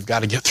schoolers who've got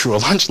to get through a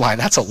lunch line,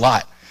 that's a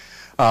lot.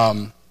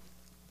 And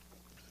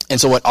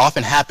so what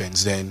often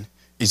happens then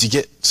is you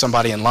get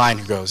somebody in line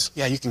who goes,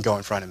 yeah, you can go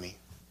in front of me.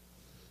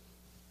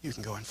 You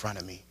can go in front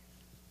of me.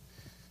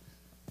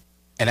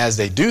 And as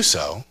they do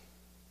so,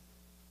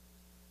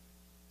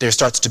 there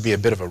starts to be a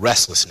bit of a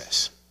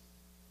restlessness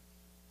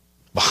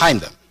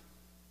behind them.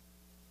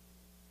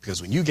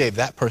 Because when you gave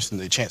that person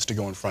the chance to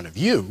go in front of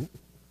you,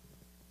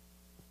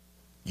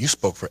 you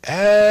spoke for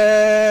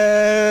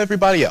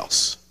everybody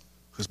else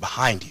who's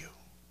behind you.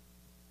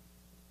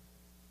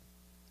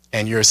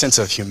 And your sense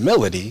of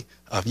humility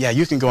of, yeah,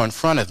 you can go in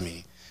front of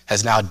me,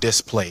 has now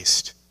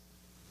displaced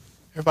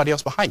everybody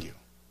else behind you.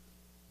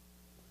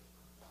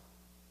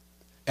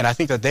 And I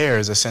think that there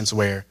is a sense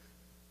where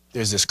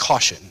there's this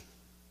caution.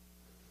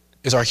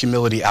 Is our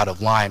humility out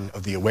of line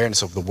of the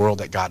awareness of the world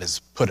that God has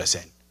put us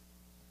in?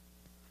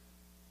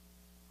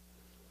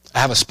 I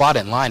have a spot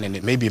in line, and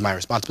it may be my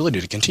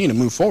responsibility to continue to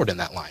move forward in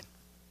that line.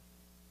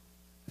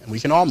 And we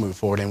can all move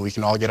forward and we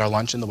can all get our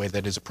lunch in the way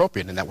that is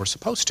appropriate and that we're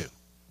supposed to.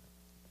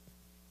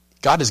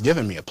 God has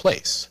given me a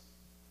place,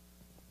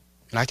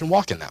 and I can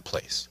walk in that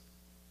place.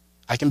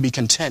 I can be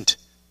content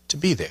to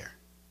be there.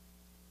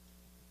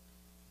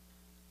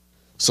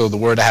 So the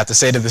word I have to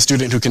say to the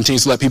student who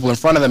continues to let people in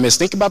front of them is,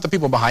 think about the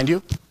people behind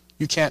you.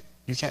 You can't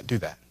do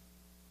that.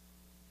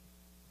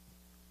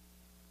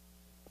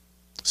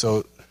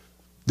 So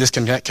this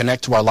can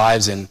connect to our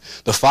lives and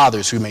the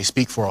fathers who may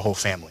speak for a whole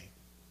family.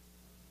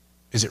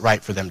 Is it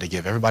right for them to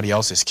give everybody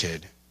else's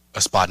kid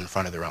a spot in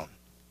front of their own?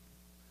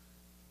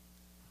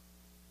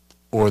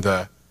 Or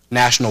the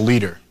national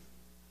leader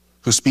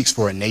who speaks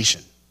for a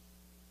nation.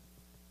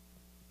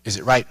 Is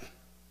it right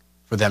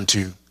for them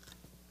to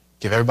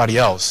give everybody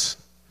else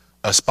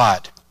a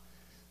spot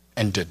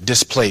and to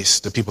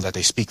displace the people that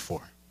they speak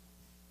for?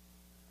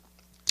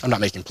 I'm not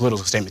making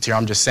political statements here.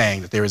 I'm just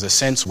saying that there is a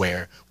sense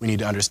where we need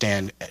to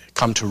understand,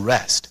 come to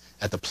rest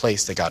at the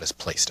place that God has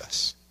placed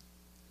us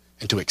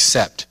and to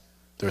accept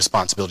the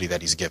responsibility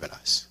that he's given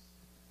us.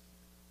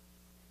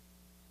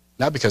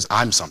 Not because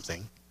I'm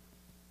something,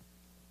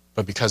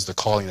 but because the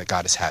calling that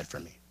God has had for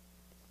me.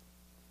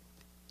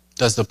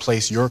 Does the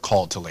place you're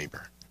called to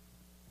labor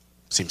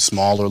seem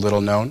small or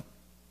little known?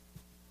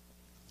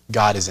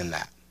 God is in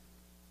that.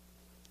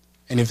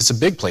 And if it's a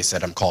big place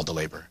that I'm called to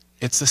labor,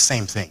 it's the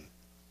same thing.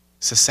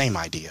 It's the same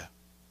idea.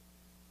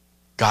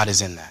 God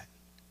is in that.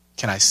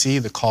 Can I see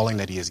the calling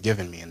that he has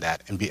given me in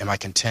that, and am I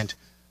content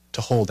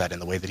to hold that in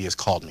the way that he has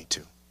called me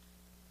to?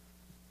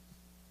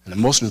 And the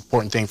most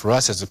important thing for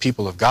us as the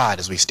people of God,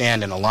 as we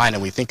stand in a line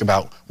and we think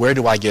about where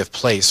do I give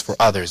place for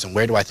others and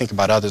where do I think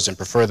about others and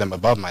prefer them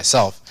above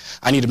myself,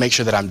 I need to make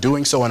sure that I'm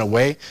doing so in a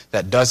way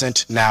that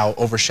doesn't now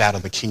overshadow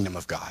the kingdom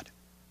of God,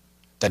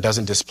 that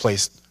doesn't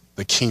displace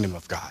the kingdom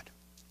of God.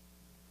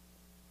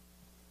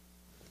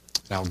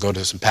 And I'll go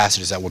to some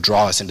passages that will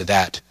draw us into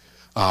that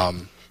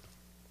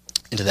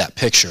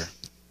picture.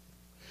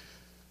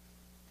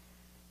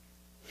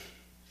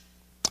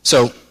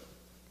 So,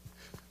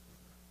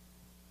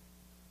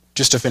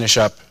 just to finish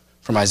up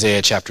from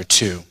Isaiah chapter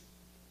 2,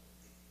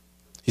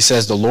 he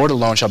says, the Lord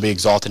alone shall be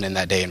exalted in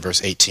that day, in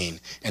verse 18,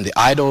 and the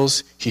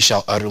idols he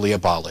shall utterly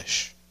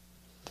abolish.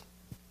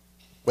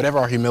 Whatever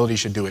our humility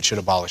should do, it should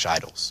abolish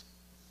idols.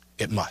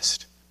 It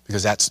must,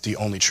 because that's the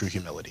only true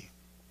humility.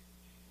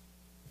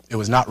 It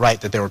was not right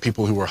that there were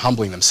people who were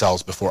humbling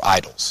themselves before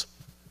idols.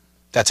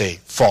 That's a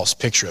false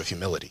picture of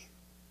humility.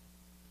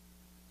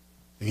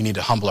 We need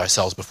to humble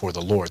ourselves before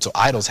the Lord, so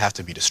idols have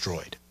to be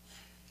destroyed.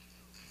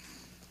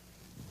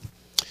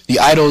 The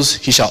idols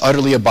he shall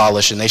utterly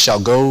abolish, and they shall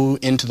go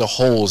into the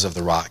holes of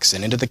the rocks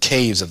and into the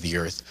caves of the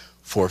earth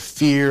for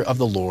fear of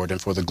the Lord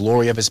and for the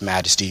glory of his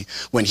majesty,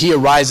 when he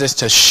arises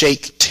to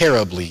shake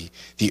terribly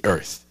the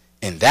earth.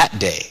 In that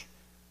day,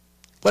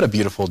 what a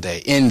beautiful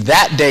day. In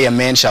that day a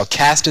man shall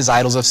cast his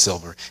idols of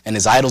silver and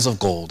his idols of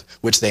gold,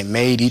 which they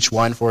made each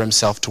one for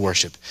himself to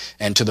worship,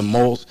 and to the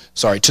moles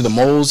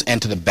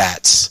and to the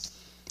bats,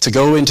 to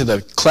go into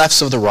the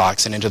clefts of the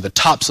rocks and into the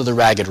tops of the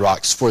ragged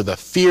rocks for the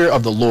fear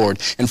of the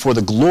Lord and for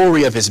the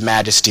glory of his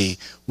majesty.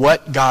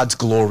 What God's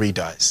glory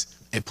does,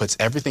 it puts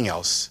everything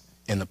else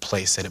in the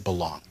place that it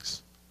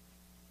belongs.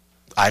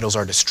 Idols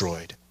are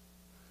destroyed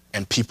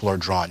and people are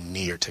drawn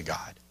near to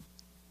God.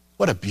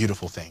 What a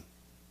beautiful thing.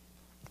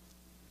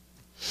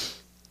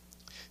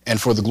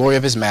 And for the glory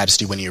of his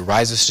majesty, when he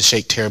arises to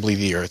shake terribly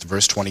the earth,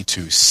 verse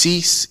 22,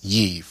 cease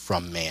ye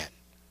from man,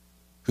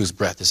 whose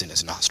breath is in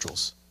his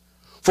nostrils.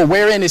 For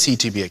wherein is he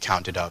to be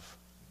accounted of?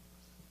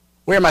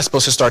 Where am I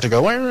supposed to start to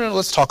go? Well,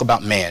 let's talk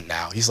about man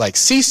now. He's like,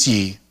 cease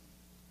ye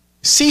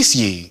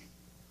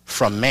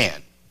from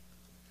man.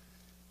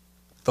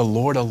 The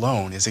Lord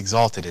alone is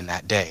exalted in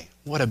that day.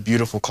 What a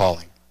beautiful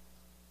calling.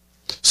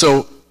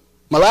 So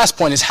my last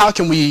point is, how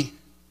can we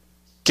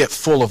get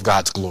full of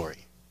God's glory?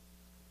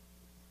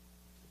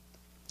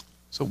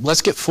 So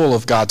let's get full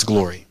of God's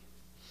glory.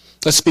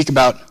 Let's speak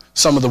about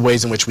some of the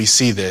ways in which we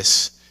see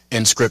this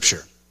in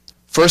Scripture.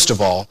 First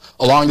of all,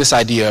 along this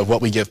idea of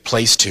what we give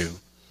place to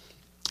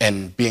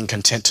and being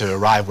content to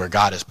arrive where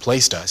God has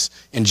placed us,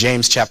 in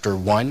James chapter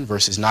 1,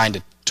 verses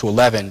 9 to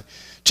 11,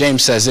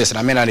 James says this, and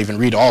I may not even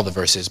read all the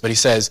verses, but he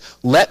says,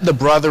 let the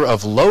brother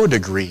of low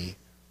degree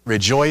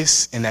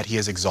rejoice in that he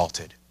is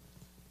exalted.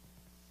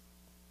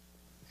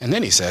 And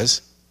then he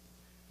says,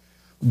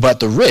 but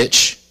the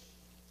rich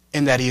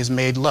in that he is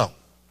made low.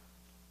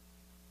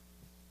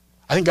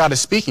 I think God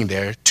is speaking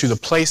there to the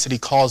place that he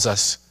calls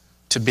us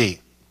to be.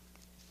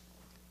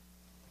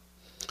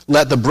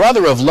 Let the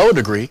brother of low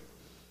degree,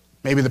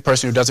 maybe the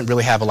person who doesn't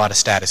really have a lot of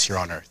status here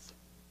on earth,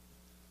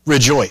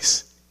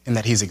 rejoice in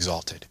that he's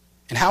exalted.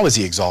 And how is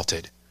he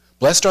exalted?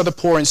 Blessed are the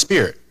poor in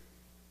spirit,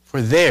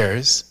 for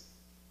theirs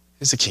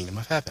is the kingdom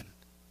of heaven.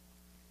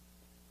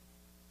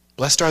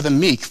 Blessed are the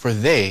meek, for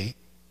they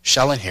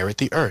shall inherit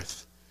the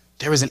earth.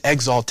 There is an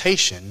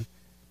exaltation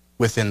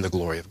within the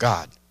glory of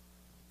God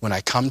when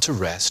I come to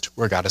rest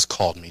where God has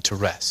called me to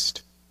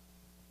rest.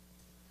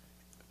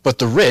 But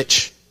the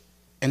rich,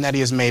 in that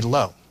he is made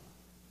low.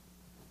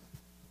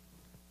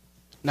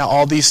 Now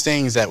all these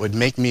things that would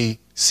make me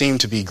seem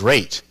to be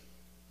great,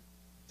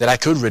 that I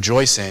could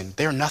rejoice in,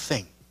 they're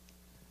nothing.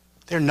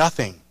 They're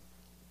nothing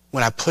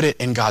when I put it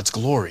in God's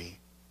glory.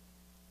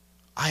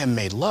 I am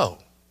made low.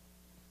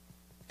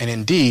 And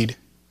indeed,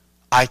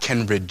 I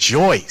can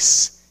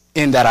rejoice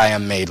in that I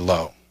am made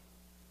low.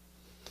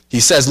 He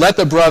says, let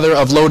the brother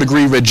of low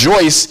degree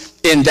rejoice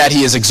in that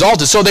he is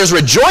exalted. So there's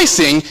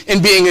rejoicing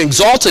in being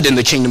exalted in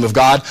the kingdom of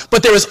God,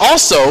 but there is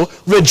also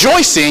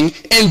rejoicing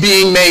in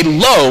being made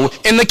low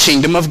in the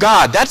kingdom of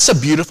God. That's a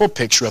beautiful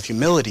picture of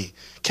humility.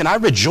 Can I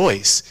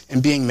rejoice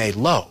in being made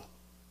low?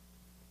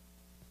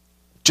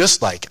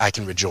 Just like I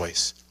can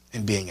rejoice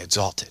in being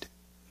exalted.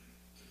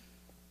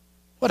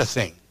 What a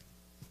thing.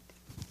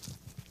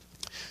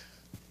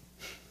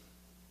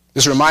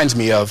 This reminds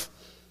me of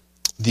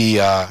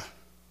the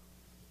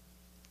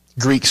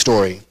Greek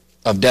story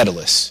of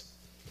Daedalus,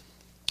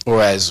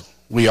 or as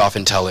we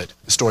often tell it,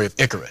 the story of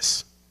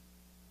Icarus.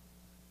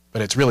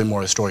 But it's really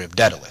more a story of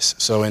Daedalus.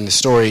 So in the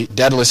story,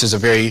 Daedalus is a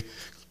very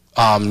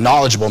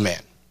knowledgeable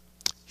man.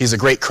 He's a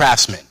great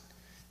craftsman,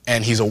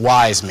 and he's a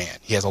wise man.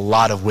 He has a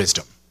lot of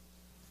wisdom.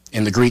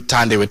 In the Greek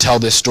time, they would tell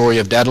this story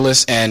of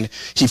Daedalus, and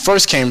he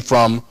first came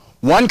from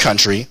one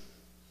country,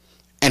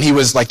 and he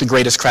was like the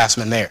greatest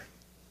craftsman there.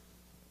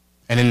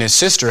 And then his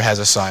sister has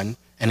a son,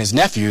 and his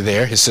nephew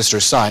there, his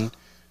sister's son,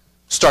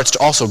 starts to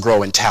also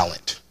grow in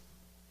talent.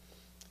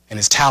 And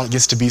his talent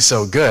gets to be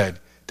so good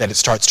that it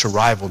starts to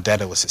rival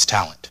Daedalus'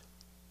 talent.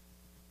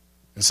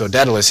 And so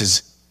Daedalus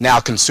is now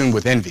consumed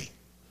with envy.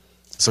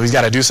 So he's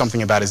got to do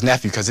something about his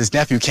nephew because his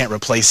nephew can't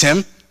replace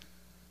him.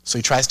 So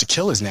he tries to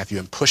kill his nephew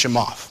and push him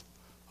off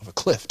of a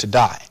cliff to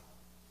die.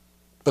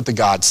 But the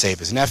gods save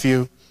his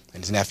nephew,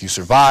 and his nephew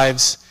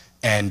survives,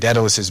 and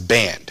Daedalus is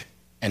banned.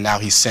 And now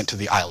he's sent to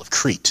the Isle of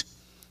Crete,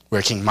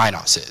 where King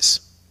Minos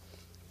is.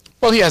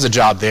 Well, he has a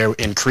job there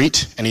in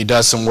Crete, and he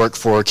does some work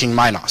for King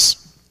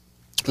Minos.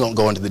 We won't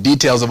go into the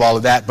details of all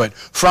of that, but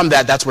from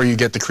that, that's where you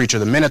get the creature,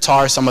 the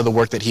Minotaur, some of the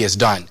work that he has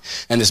done.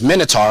 And this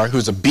Minotaur,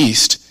 who's a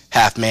beast,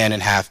 half man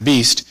and half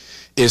beast,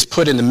 is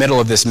put in the middle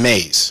of this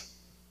maze.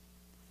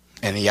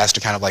 And he has to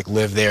kind of like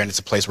live there, and it's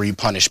a place where you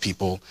punish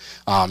people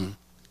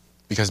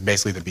because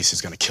basically the beast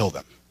is going to kill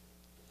them.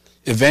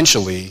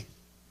 Eventually,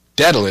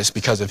 Daedalus,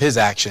 because of his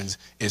actions,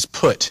 is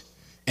put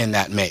in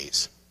that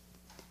maze.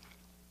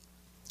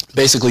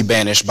 Basically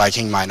banished by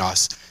King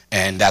Minos,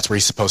 and that's where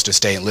he's supposed to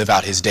stay and live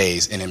out his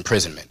days in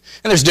imprisonment.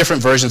 And there's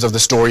different versions of the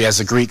story, as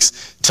the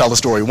Greeks tell the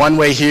story one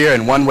way here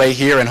and one way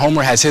here, and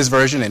Homer has his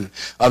version and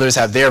others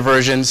have their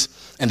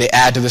versions, and they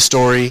add to the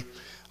story.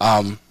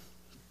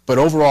 But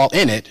overall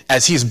in it,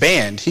 as he's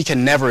banned, he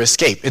can never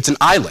escape. It's an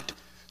island,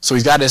 so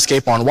he's got to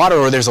escape on water,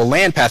 or there's a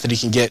land path that he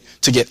can get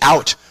to get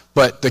out,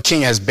 but the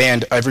king has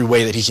banned every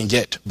way that he can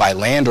get, by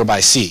land or by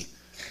sea.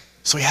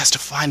 So he has to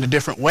find a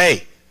different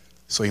way.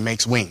 So he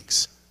makes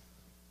wings.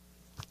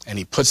 And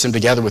he puts them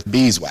together with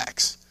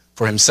beeswax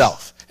for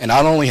himself. And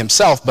not only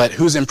himself, but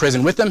who's in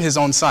prison with him? His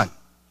own son,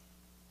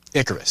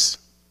 Icarus.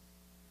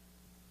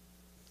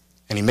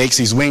 And he makes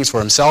these wings for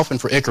himself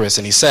and for Icarus,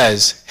 and he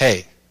says,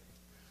 hey,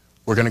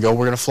 we're going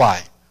to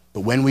fly.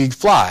 But when we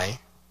fly,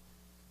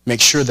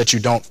 make sure that you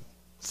don't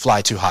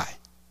fly too high.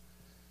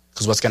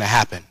 Because what's going to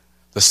happen?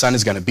 The sun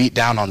is going to beat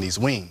down on these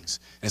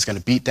wings, and it's going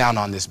to beat down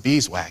on this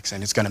beeswax,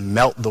 and it's going to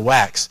melt the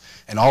wax.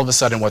 And all of a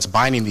sudden, what's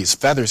binding these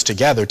feathers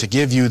together to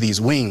give you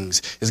these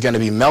wings is going to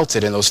be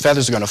melted, and those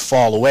feathers are going to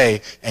fall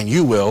away, and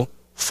you will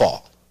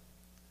fall.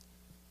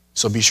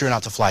 So be sure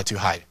not to fly too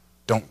high.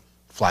 Don't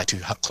fly too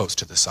close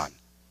to the sun.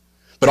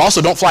 But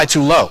also don't fly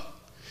too low.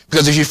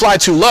 Because if you fly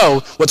too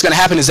low, what's going to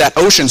happen is that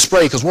ocean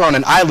spray, because we're on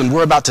an island,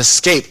 we're about to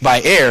escape by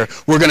air,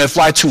 we're going to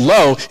fly too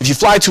low. If you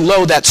fly too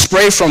low, that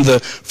spray from the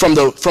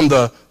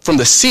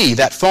sea,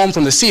 that foam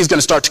from the sea is going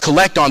to start to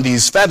collect on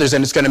these feathers,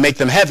 and it's going to make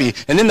them heavy,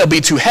 and then they'll be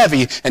too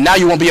heavy, and now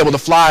you won't be able to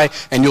fly,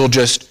 and you'll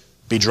just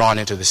be drawn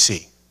into the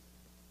sea,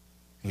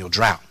 and you'll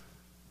drown.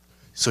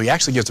 So he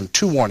actually gives them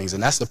two warnings,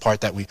 and that's the part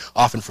that we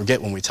often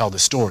forget when we tell the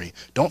story.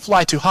 Don't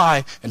fly too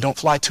high, and don't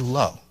fly too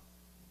low.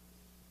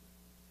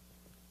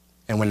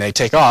 And when they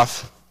take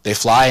off, they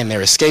fly and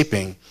they're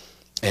escaping,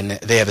 and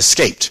they have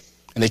escaped.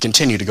 And they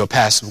continue to go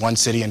past one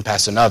city and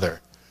past another.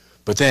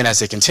 But then as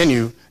they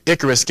continue,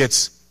 Icarus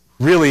gets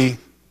really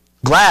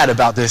glad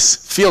about this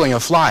feeling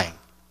of flying.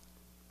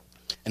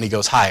 And he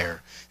goes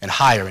higher and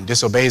higher and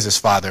disobeys his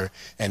father.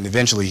 And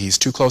eventually he's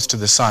too close to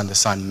the sun. The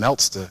sun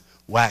melts the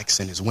wax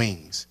in his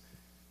wings.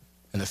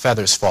 And the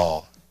feathers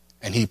fall.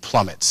 And he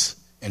plummets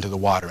into the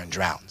water and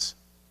drowns.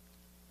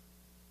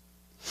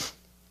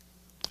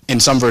 In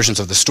some versions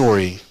of the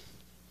story,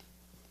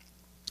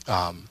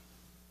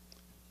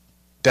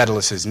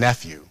 Daedalus'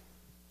 nephew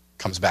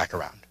comes back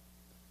around.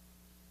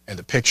 And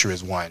the picture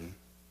is one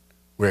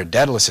where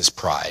Daedalus'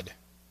 pride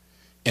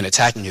in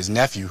attacking his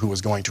nephew, who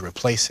was going to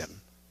replace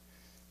him,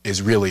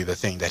 is really the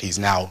thing that he's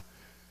now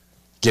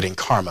getting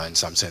karma in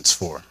some sense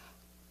for,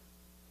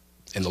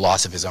 in the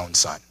loss of his own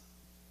son.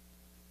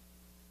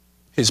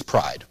 His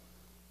pride.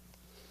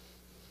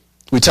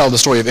 We tell the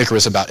story of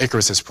Icarus about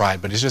Icarus'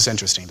 pride, but it's just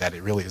interesting that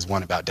it really is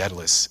one about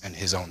Daedalus and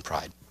his own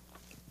pride.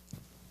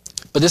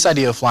 But this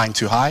idea of flying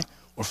too high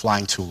or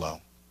flying too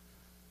low,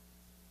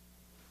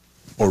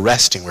 or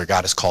resting where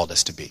God has called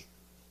us to be.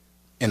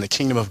 In the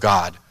kingdom of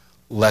God,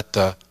 let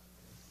the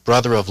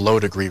brother of low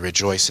degree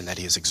rejoice in that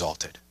he is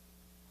exalted.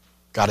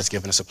 God has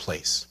given us a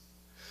place.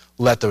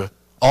 Let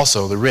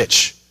also the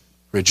rich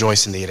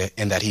rejoice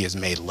in that he is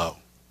made low.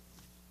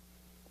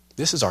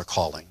 This is our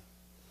calling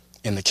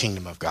in the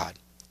kingdom of God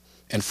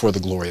and for the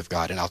glory of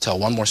God. And I'll tell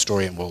one more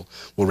story and we'll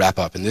wrap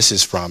up. And this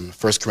is from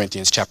 1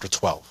 Corinthians chapter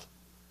 12.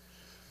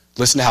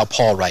 Listen to how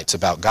Paul writes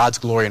about God's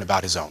glory and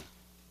about his own.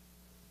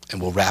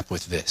 And we'll wrap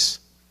with this.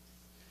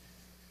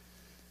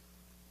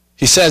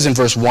 He says in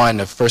verse 1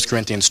 of 1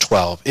 Corinthians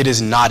 12, "It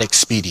is not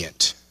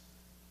expedient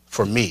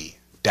for me,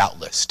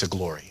 doubtless, to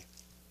glory."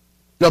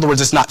 In other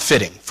words, it's not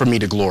fitting for me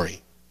to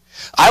glory.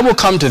 "I will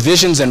come to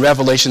visions and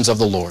revelations of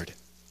the Lord.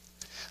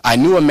 I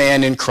knew a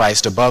man in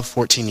Christ above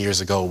 14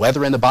 years ago,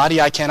 whether in the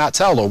body I cannot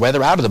tell, or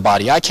whether out of the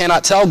body I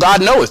cannot tell,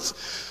 God knoweth.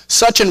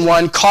 Such an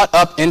one caught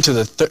up to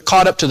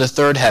the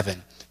third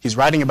heaven." He's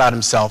writing about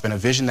himself in a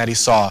vision that he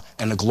saw,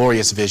 and a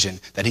glorious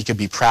vision that he could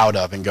be proud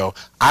of and go,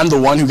 "I'm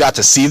the one who got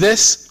to see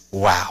this?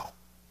 Wow."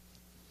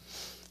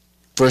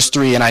 Verse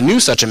 3, "And I knew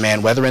such a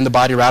man, whether in the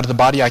body or out of the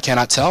body I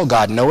cannot tell,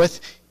 God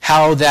knoweth,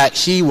 how that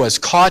he was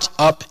caught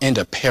up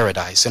into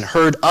paradise and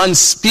heard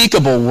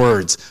unspeakable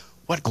words."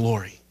 What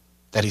glory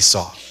that he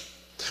saw.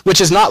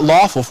 "Which is not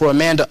lawful for a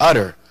man to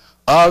utter.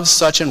 Of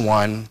such an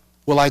one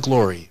will I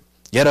glory.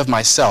 Yet of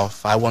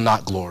myself I will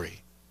not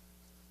glory,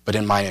 but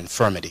in mine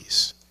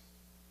infirmities.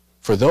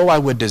 For though I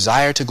would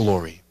desire to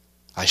glory,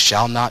 I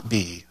shall not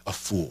be a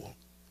fool.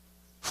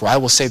 For I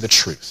will say the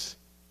truth.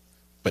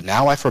 But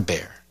now I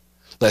forbear,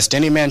 lest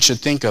any man should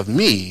think of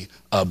me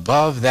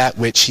above that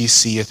which he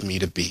seeth me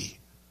to be,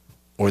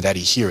 or that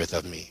he heareth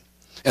of me.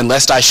 And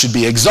lest I should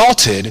be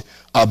exalted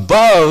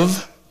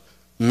above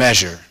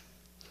measure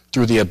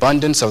through the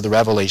abundance of the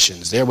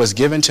revelations. There was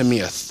given to me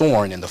a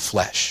thorn in the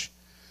flesh,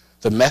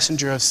 the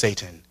messenger of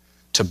Satan,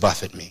 to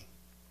buffet me,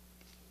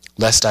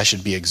 lest I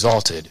should be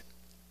exalted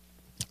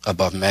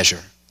above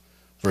measure."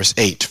 Verse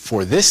 8,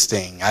 "For this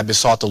thing I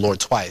besought the Lord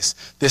twice,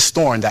 this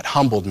thorn that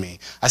humbled me.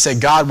 I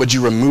said, God, would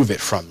you remove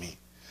it from me?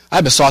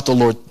 I besought the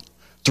Lord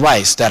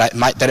thrice that it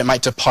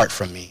might depart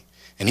from me.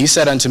 And he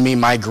said unto me,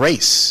 My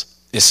grace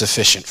is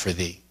sufficient for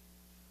thee,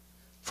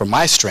 for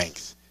my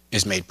strength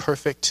is made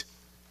perfect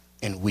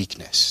in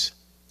weakness.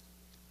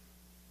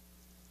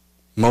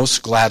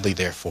 Most gladly,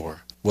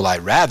 therefore, will I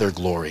rather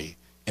glory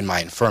in my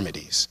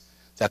infirmities,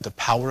 that the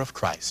power of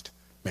Christ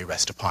may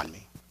rest upon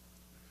me."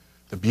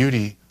 The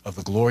beauty of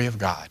the glory of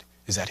God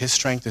is that his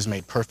strength is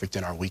made perfect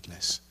in our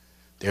weakness.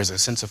 There's a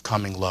sense of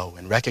coming low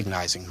and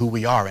recognizing who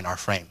we are in our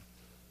frame.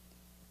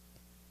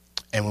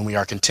 And when we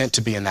are content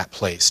to be in that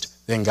place,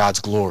 then God's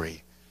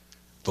glory,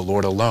 the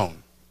Lord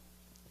alone,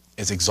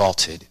 is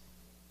exalted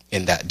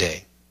in that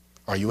day.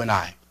 Are you and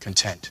I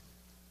content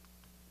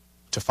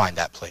to find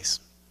that place?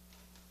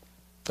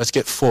 Let's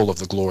get full of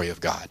the glory of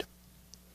God.